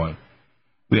cramps and so on.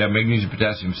 We have magnesium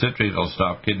potassium citrate that will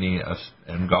stop kidney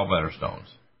and gallbladder stones.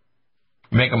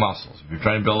 Make muscles. If you're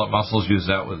trying to build up muscles, use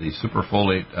that with the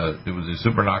superfolate, with the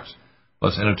Supernox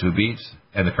plus NO2 beats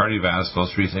and the Cardiovasc.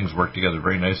 Those three things work together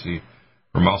very nicely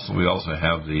for muscle. We also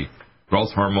have the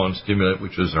growth hormone stimulant,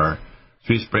 which is our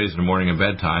 3 sprays in the morning and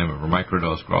bedtime of our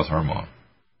microdose growth hormone.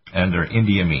 And their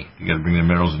NDME. You got to bring the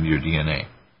minerals into your DNA.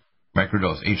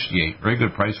 Microdose HD8. Very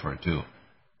good price for it, too.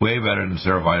 Way better than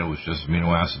Cerevital, which is just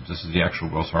amino acids. This is the actual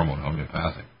growth hormone,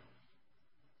 homeopathic.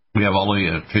 We have all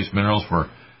the trace minerals for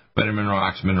Better Mineral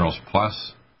Ox Minerals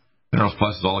Plus. Minerals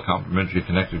Plus is all the complementary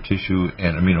connective tissue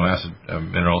and amino acid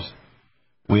minerals.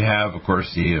 We have, of course,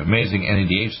 the amazing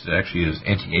NADH that actually is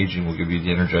anti-aging. Will give you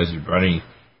the energizing, running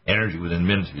energy within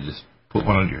minutes if you just put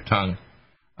one under your tongue.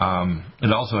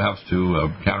 It also helps to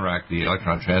counteract the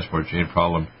electron transport chain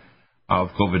problem of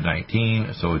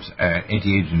COVID-19. So it's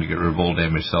anti-aging to get rid of old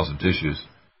damaged cells and tissues.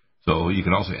 So you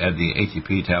can also add the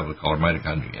ATP tablet called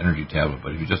mitochondrial energy tablet.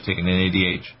 But if you just take an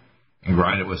NADH and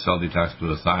grind it with cell detox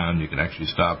glutathione, you can actually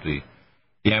stop the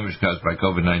damage caused by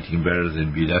COVID-19 better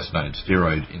than budesonide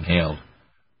steroid inhaled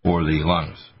for the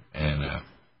lungs. And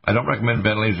I don't recommend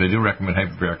ventilators. I do recommend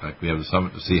hyperbaric, like we have the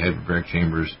Summit to See hyperbaric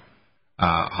chambers.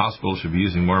 Hospitals should be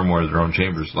using more and more of their own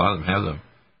chambers. A lot of them have them.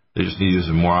 They just need to use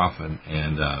them more often,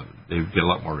 and they get a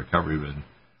lot more recovery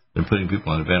than putting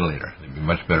people on a ventilator. They'd be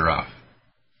much better off.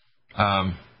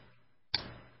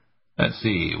 Let's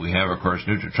see. We have, of course,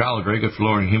 NutriTrial, very good for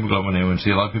lowering hemoglobin A1C.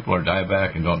 A lot of people are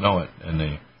diabetic and don't know it, and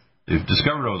they've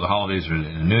discovered over the holidays or in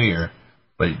the New Year,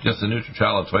 but just the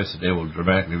NutriTrial twice a day will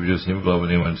dramatically reduce hemoglobin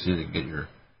A1C to get your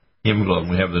hemoglobin.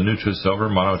 We have the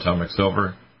NutriSilver, monoatomic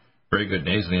silver, very good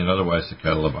nasally and otherwise to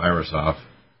cut the virus off.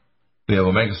 We have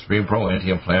Omega Supreme Pro,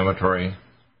 anti-inflammatory.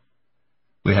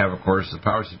 We have, of course, the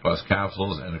Power C Plus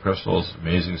capsules and the crystals,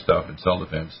 amazing stuff in cell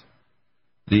defense.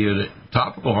 The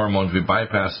topical hormones, we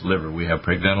bypass the liver. We have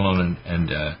pregnenolone and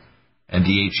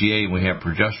DHEA. We have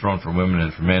progesterone for women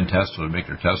and for men, testosterone to make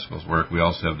their testicles work. We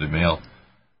also have the male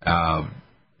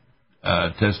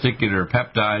testicular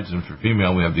peptides, and for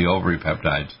female, we have the ovary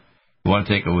peptides. You want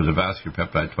to take it with a vascular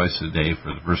peptide twice a day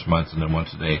for the first month and then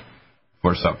once a day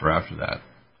before supper after that.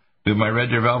 We have my Red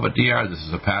Deer Velvet DR. This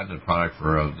is a patented product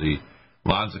for the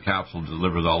Lonza capsule to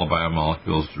deliver all the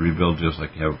biomolecules to rebuild just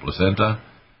like you have a placenta.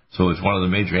 So it's one of the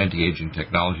major anti-aging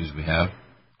technologies we have.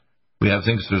 We have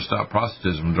things to stop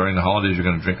prostatism. During the holidays, you're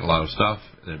going to drink a lot of stuff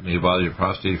that may bother your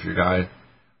prostate if you're a guy.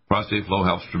 Prostate flow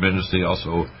helps tremendously.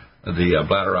 Also, the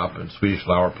bladder up and Swedish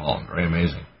flower pollen, very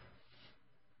amazing.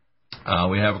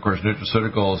 We have, of course,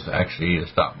 nutraceuticals to actually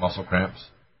stop muscle cramps.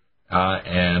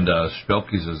 And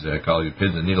Spilkes, as they call you,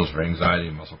 pins and needles for anxiety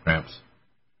and muscle cramps.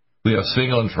 We have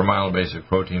Sphingolin for myelobasic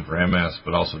protein for MS,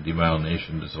 but also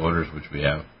demyelination disorders, which we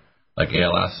have, like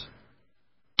ALS.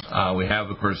 We have,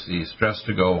 of course, the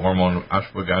stress-to-go hormone,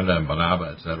 ashwagandha and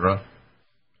banaba, etc.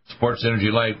 Sports Energy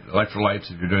Light,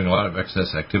 electrolytes, if you're doing a lot of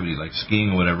excess activity, like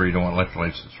skiing or whatever, you don't want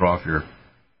electrolytes to throw off your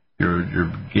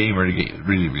game or to get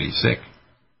really, really sick.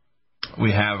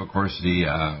 We have, of course,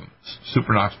 the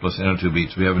Supernox Plus NO2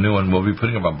 Beats. We have a new one. We'll be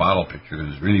putting up a bottle picture.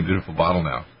 It's a really beautiful bottle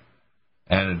now.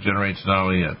 And it generates not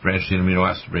only a branched-chain amino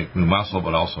acid to break new muscle,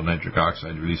 but also nitric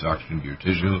oxide to release oxygen to your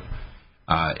tissue.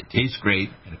 It tastes great,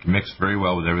 and it can mix very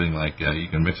well with everything. Like you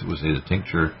can mix it with, say, the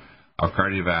tincture of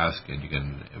Cardiovasc, and you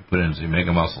can put in some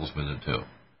mega muscles with it, too.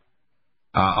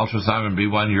 Ultrasimon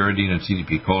B1, uridine, and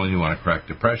CDP choline. You want to correct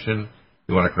depression.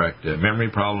 You want to correct memory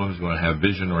problems. You want to have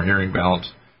vision or hearing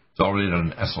balance. It's all related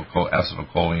on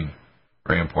acetylcholine.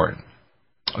 Very important.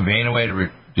 Vein Away to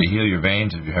heal your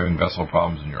veins if you're having vessel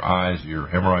problems in your eyes, your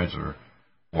hemorrhoids,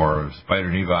 or spider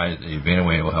nevi. The Vein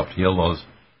Away will help to heal those.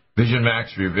 Vision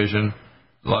Max for your vision.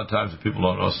 A lot of times if people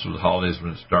don't notice through the holidays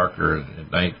when it's darker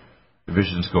at night, the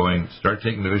vision's going. Start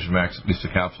taking the Vision Max, at least a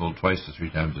capsule, 2 to 3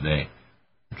 times a day.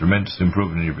 Tremendous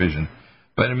improvement in your vision.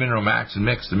 Vitamin Mineral Max and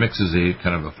Mix. The Mix is a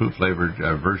kind of a fruit-flavored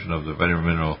version of the Vitamin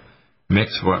Mineral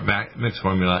Mix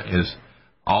formula. Is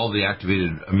all the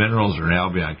activated minerals are in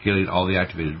albion, chelate, all the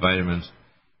activated vitamins.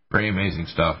 Very amazing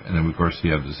stuff. And then, of course,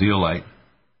 you have the Zeolite,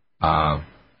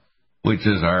 which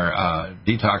is our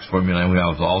detox formula. And we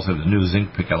also have the new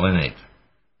zinc picolinate.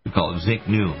 We call it Zinc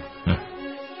New.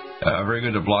 Very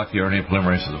good to block the RNA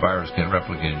polymerase so the virus can't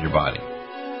replicate in your body.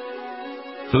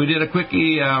 So we did a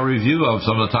quickie review of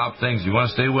some of the top things. You want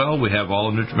to stay well? We have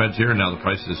all the NutriMeds here. Now the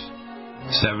price is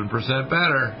 7%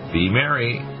 better. Be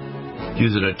merry.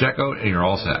 Use it at checkout, and you're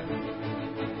all set.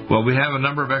 Well, we have a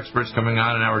number of experts coming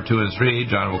on in hour 2 and 3.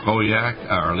 John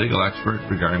Wokowiak, our legal expert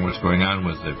regarding what's going on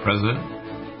with the president,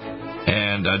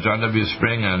 and John W.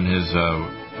 Spring on his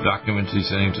documents he's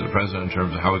sending to the president in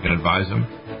terms of how we can advise him.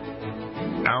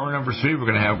 Hour number 3, we're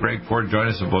going to have Greg Ford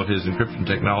join us about his encryption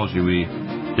technology we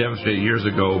demonstrated years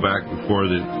ago, back before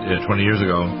 20 years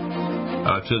ago,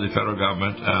 to the federal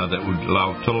government that would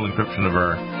allow total encryption of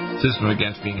our system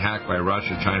against being hacked by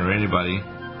Russia, China, or anybody.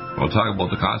 We'll talk about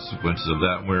the consequences of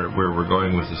that, where we're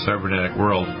going with the cybernetic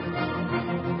world.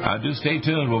 Do stay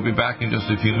tuned. We'll be back in just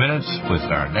a few minutes with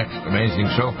our next amazing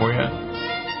show for you.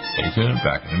 Stay tuned.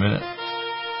 Back in a minute.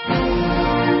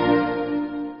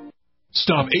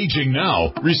 Stop aging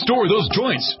now. Restore those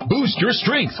joints. Boost your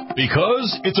strength. Because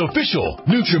it's official.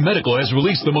 NutriMedical has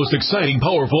released the most exciting,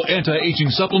 powerful anti-aging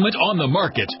supplement on the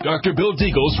market. Dr. Bill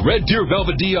Deagle's Red Deer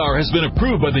Velvet DR has been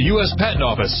approved by the U.S. Patent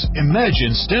Office.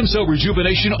 Imagine stem cell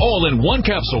rejuvenation all in one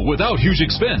capsule without huge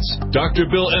expense. Dr.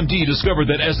 Bill MD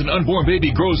discovered that as an unborn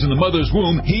baby grows in the mother's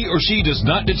womb, he or she does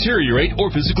not deteriorate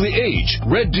or physically age.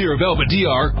 Red Deer Velvet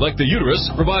DR, like the uterus,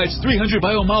 provides 300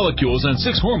 biomolecules and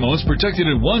 6 hormones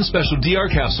protected in one special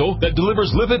DR capsule that delivers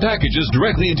lipid packages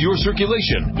directly into your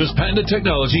circulation. This patented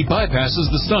technology bypasses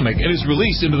the stomach and is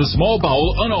released into the small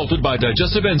bowel unaltered by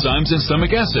digestive enzymes and stomach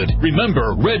acid.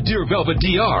 Remember, Red Deer Velvet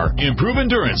DR. Improve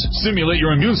endurance, stimulate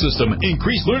your immune system,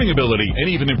 increase learning ability, and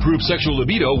even improve sexual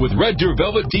libido with Red Deer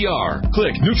Velvet DR.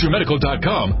 Click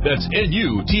NutriMedical.com, that's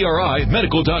NUTRI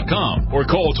medical.com, or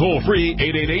call toll-free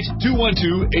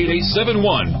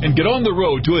 888-212-8871 and get on the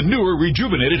road to a newer,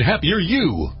 rejuvenated, happier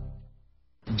you.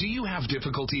 Do you have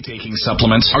difficulty taking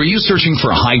supplements? Are you searching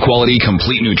for a high-quality,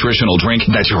 complete nutritional drink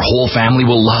that your whole family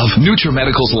will love?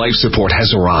 NutriMedical's Life Support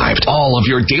has arrived. All of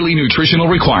your daily nutritional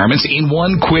requirements in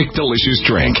one quick, delicious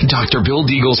drink. Dr. Bill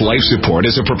Deagle's Life Support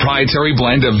is a proprietary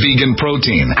blend of vegan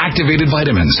protein, activated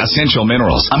vitamins, essential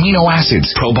minerals, amino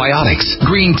acids, probiotics,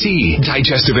 green tea,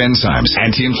 digestive enzymes,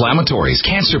 anti-inflammatories,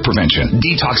 cancer prevention,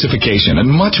 detoxification,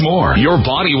 and much more. Your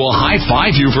body will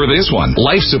high-five you for this one.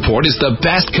 Life Support is the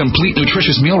best complete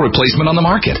nutritious meal replacement on the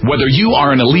market. Whether you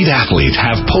are an elite athlete,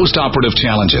 have post-operative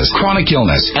challenges, chronic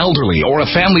illness, elderly, or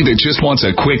a family that just wants a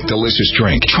quick, delicious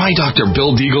drink, try Dr.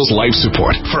 Bill Deagle's Life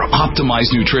Support for optimized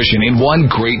nutrition in one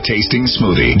great-tasting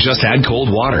smoothie. Just add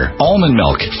cold water, almond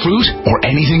milk, fruit, or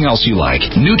anything else you like.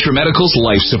 NutriMedical's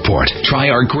Life Support. Try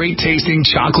our great-tasting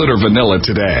chocolate or vanilla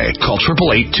today. Call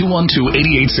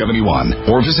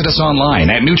 888-212-8871 or visit us online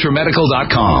at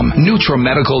NutriMedical.com.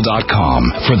 NutriMedical.com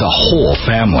for the whole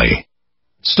family.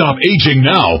 Stop aging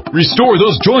now. Restore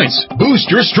those joints. Boost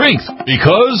your strength.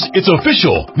 Because it's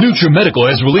official. NutriMedical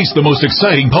has released the most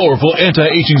exciting, powerful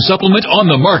anti-aging supplement on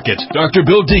the market. Dr.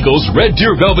 Bill Deagle's Red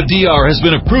Deer Velvet DR has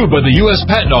been approved by the U.S.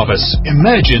 Patent Office.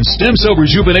 Imagine stem cell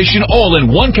rejuvenation all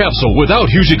in one capsule without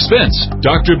huge expense.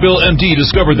 Dr. Bill MD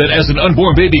discovered that as an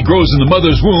unborn baby grows in the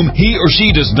mother's womb, he or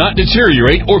she does not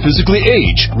deteriorate or physically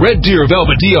age. Red Deer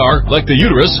Velvet DR, like the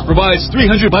uterus, provides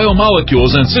 300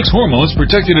 biomolecules and 6 hormones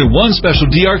protected in one special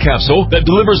DR capsule that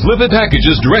delivers lipid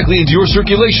packages directly into your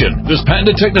circulation. This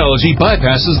patented technology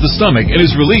bypasses the stomach and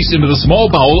is released into the small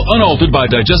bowel unaltered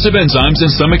by digestive enzymes and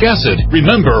stomach acid.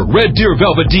 Remember Red Deer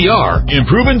Velvet DR.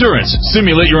 Improve endurance,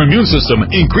 stimulate your immune system,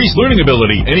 increase learning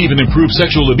ability, and even improve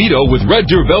sexual libido with Red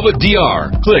Deer Velvet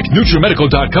DR. Click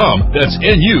NutriMedical.com, that's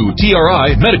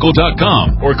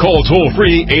NutriMedical.com, or call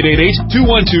toll-free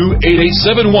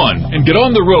 888-212-8871 and get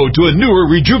on the road to a newer,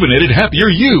 rejuvenated, happier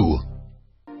you.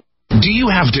 Do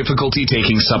you have difficulty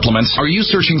taking supplements? Are you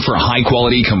searching for a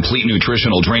high-quality, complete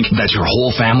nutritional drink that your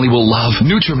whole family will love?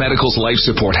 NutriMedical's Life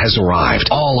Support has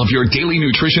arrived. All of your daily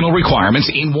nutritional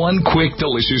requirements in one quick,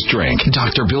 delicious drink.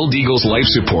 Dr. Bill Deagle's Life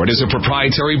Support is a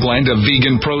proprietary blend of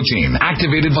vegan protein,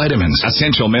 activated vitamins,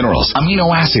 essential minerals,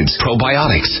 amino acids,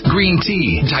 probiotics, green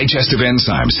tea, digestive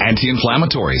enzymes,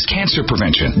 anti-inflammatories, cancer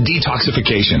prevention,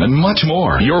 detoxification, and much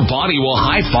more. Your body will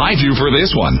high-five you for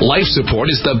this one. Life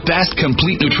Support is the best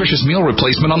complete nutritious meal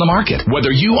replacement on the market.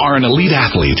 Whether you are an elite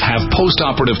athlete, have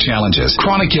post-operative challenges,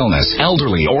 chronic illness,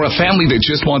 elderly, or a family that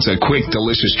just wants a quick,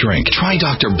 delicious drink, try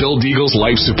Dr. Bill Deagle's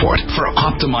Life Support for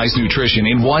optimized nutrition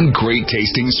in one great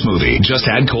tasting smoothie. Just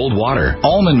add cold water,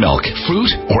 almond milk,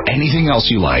 fruit, or anything else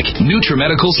you like.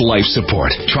 NutriMedical's Life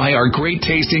Support. Try our great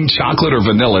tasting chocolate or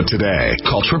vanilla today.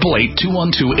 Call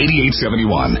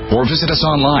 888-212-8871 or visit us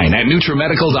online at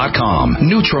NutriMedical.com.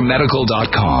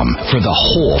 NutriMedical.com for the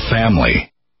whole family.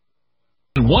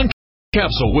 One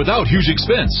capsule without huge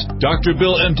expense. Dr.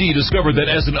 Bill MD discovered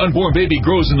that as an unborn baby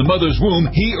grows in the mother's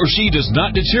womb, he or she does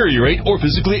not deteriorate or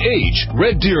physically age.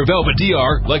 Red Deer Velvet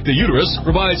DR, like the uterus,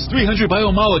 provides 300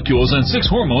 biomolecules and 6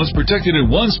 hormones protected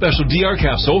in one special DR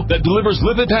capsule that delivers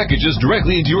lipid packages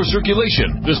directly into your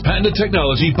circulation. This patented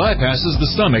technology bypasses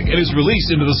the stomach and is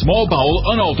released into the small bowel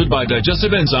unaltered by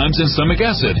digestive enzymes and stomach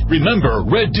acid. Remember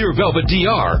Red Deer Velvet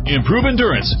DR. Improve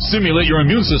endurance, stimulate your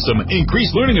immune system,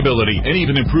 increase learning ability, and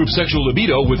even improve sexual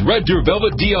libido with Red Deer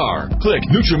Velvet DR. Click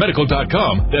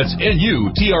NutriMedical.com, that's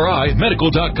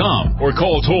NutriMedical.com, or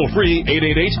call toll-free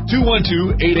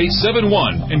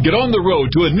 888-212-8871 and get on the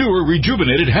road to a newer,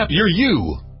 rejuvenated, happier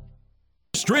you.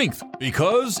 Strength,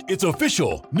 because it's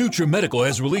official. NutriMedical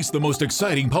has released the most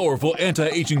exciting, powerful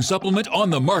anti-aging supplement on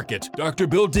the market. Dr.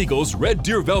 Bill Deagle's Red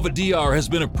Deer Velvet DR has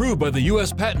been approved by the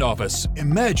U.S. Patent Office.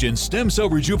 Imagine stem cell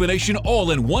rejuvenation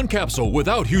all in one capsule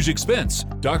without huge expense.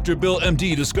 Dr. Bill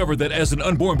MD discovered that as an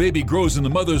unborn baby grows in the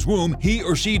mother's womb, he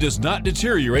or she does not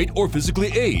deteriorate or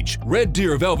physically age. Red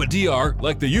Deer Velvet DR,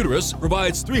 like the uterus,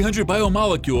 provides 300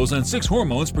 biomolecules and 6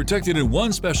 hormones protected in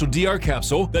one special DR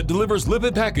capsule that delivers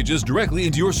lipid packages directly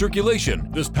into your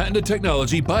circulation. This patented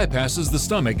technology bypasses the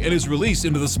stomach and is released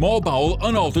into the small bowel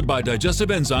unaltered by digestive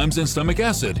enzymes and stomach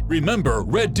acid. Remember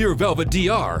Red Deer Velvet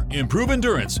DR. Improve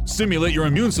endurance, stimulate your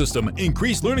immune system,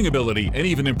 increase learning ability, and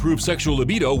even improve sexual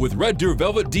libido with Red Deer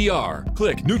Velvet DR.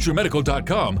 Click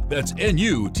NutriMedical.com, that's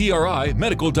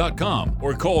NutriMedical.com,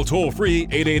 or call toll-free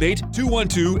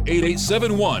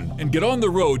 888-212-8871 and get on the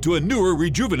road to a newer,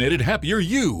 rejuvenated, happier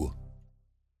you.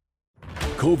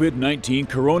 COVID-19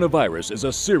 coronavirus is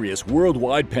a serious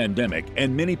worldwide pandemic,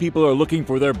 and many people are looking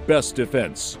for their best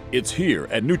defense. It's here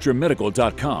at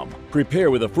NutriMedical.com. Prepare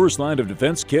with a first line of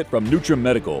defense kit from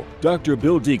NutriMedical. Dr.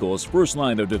 Bill Deagle's first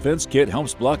line of defense kit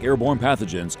helps block airborne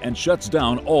pathogens and shuts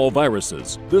down all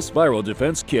viruses. This viral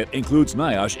defense kit includes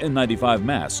NIOSH N95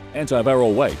 mask,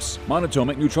 antiviral wipes,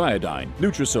 monatomic nutriodine,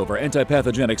 Nutrisilver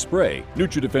antipathogenic spray,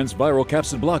 NutriDefense viral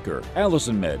capsid blocker,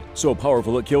 Allison Med, so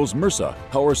powerful it kills MRSA,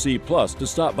 Power C Plus to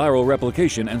stop viral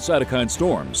replication and cytokine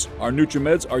storms. Our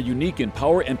NutriMeds are unique in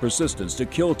power and persistence to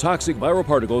kill toxic viral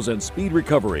particles and speed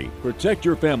recovery. Protect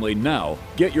your family now.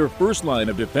 Get your first line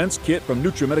of defense kit from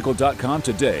NutriMedical.com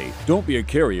today. Don't be a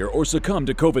carrier or succumb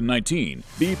to COVID-19.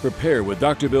 Be prepared with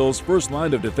Dr. Bill's first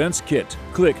line of defense kit.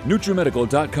 Click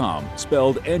NutriMedical.com,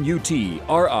 spelled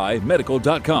NutriMedical.com,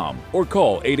 medical.com, or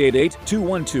call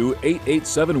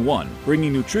 888-212-8871,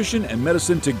 bringing nutrition and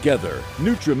medicine together.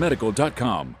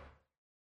 NutriMedical.com.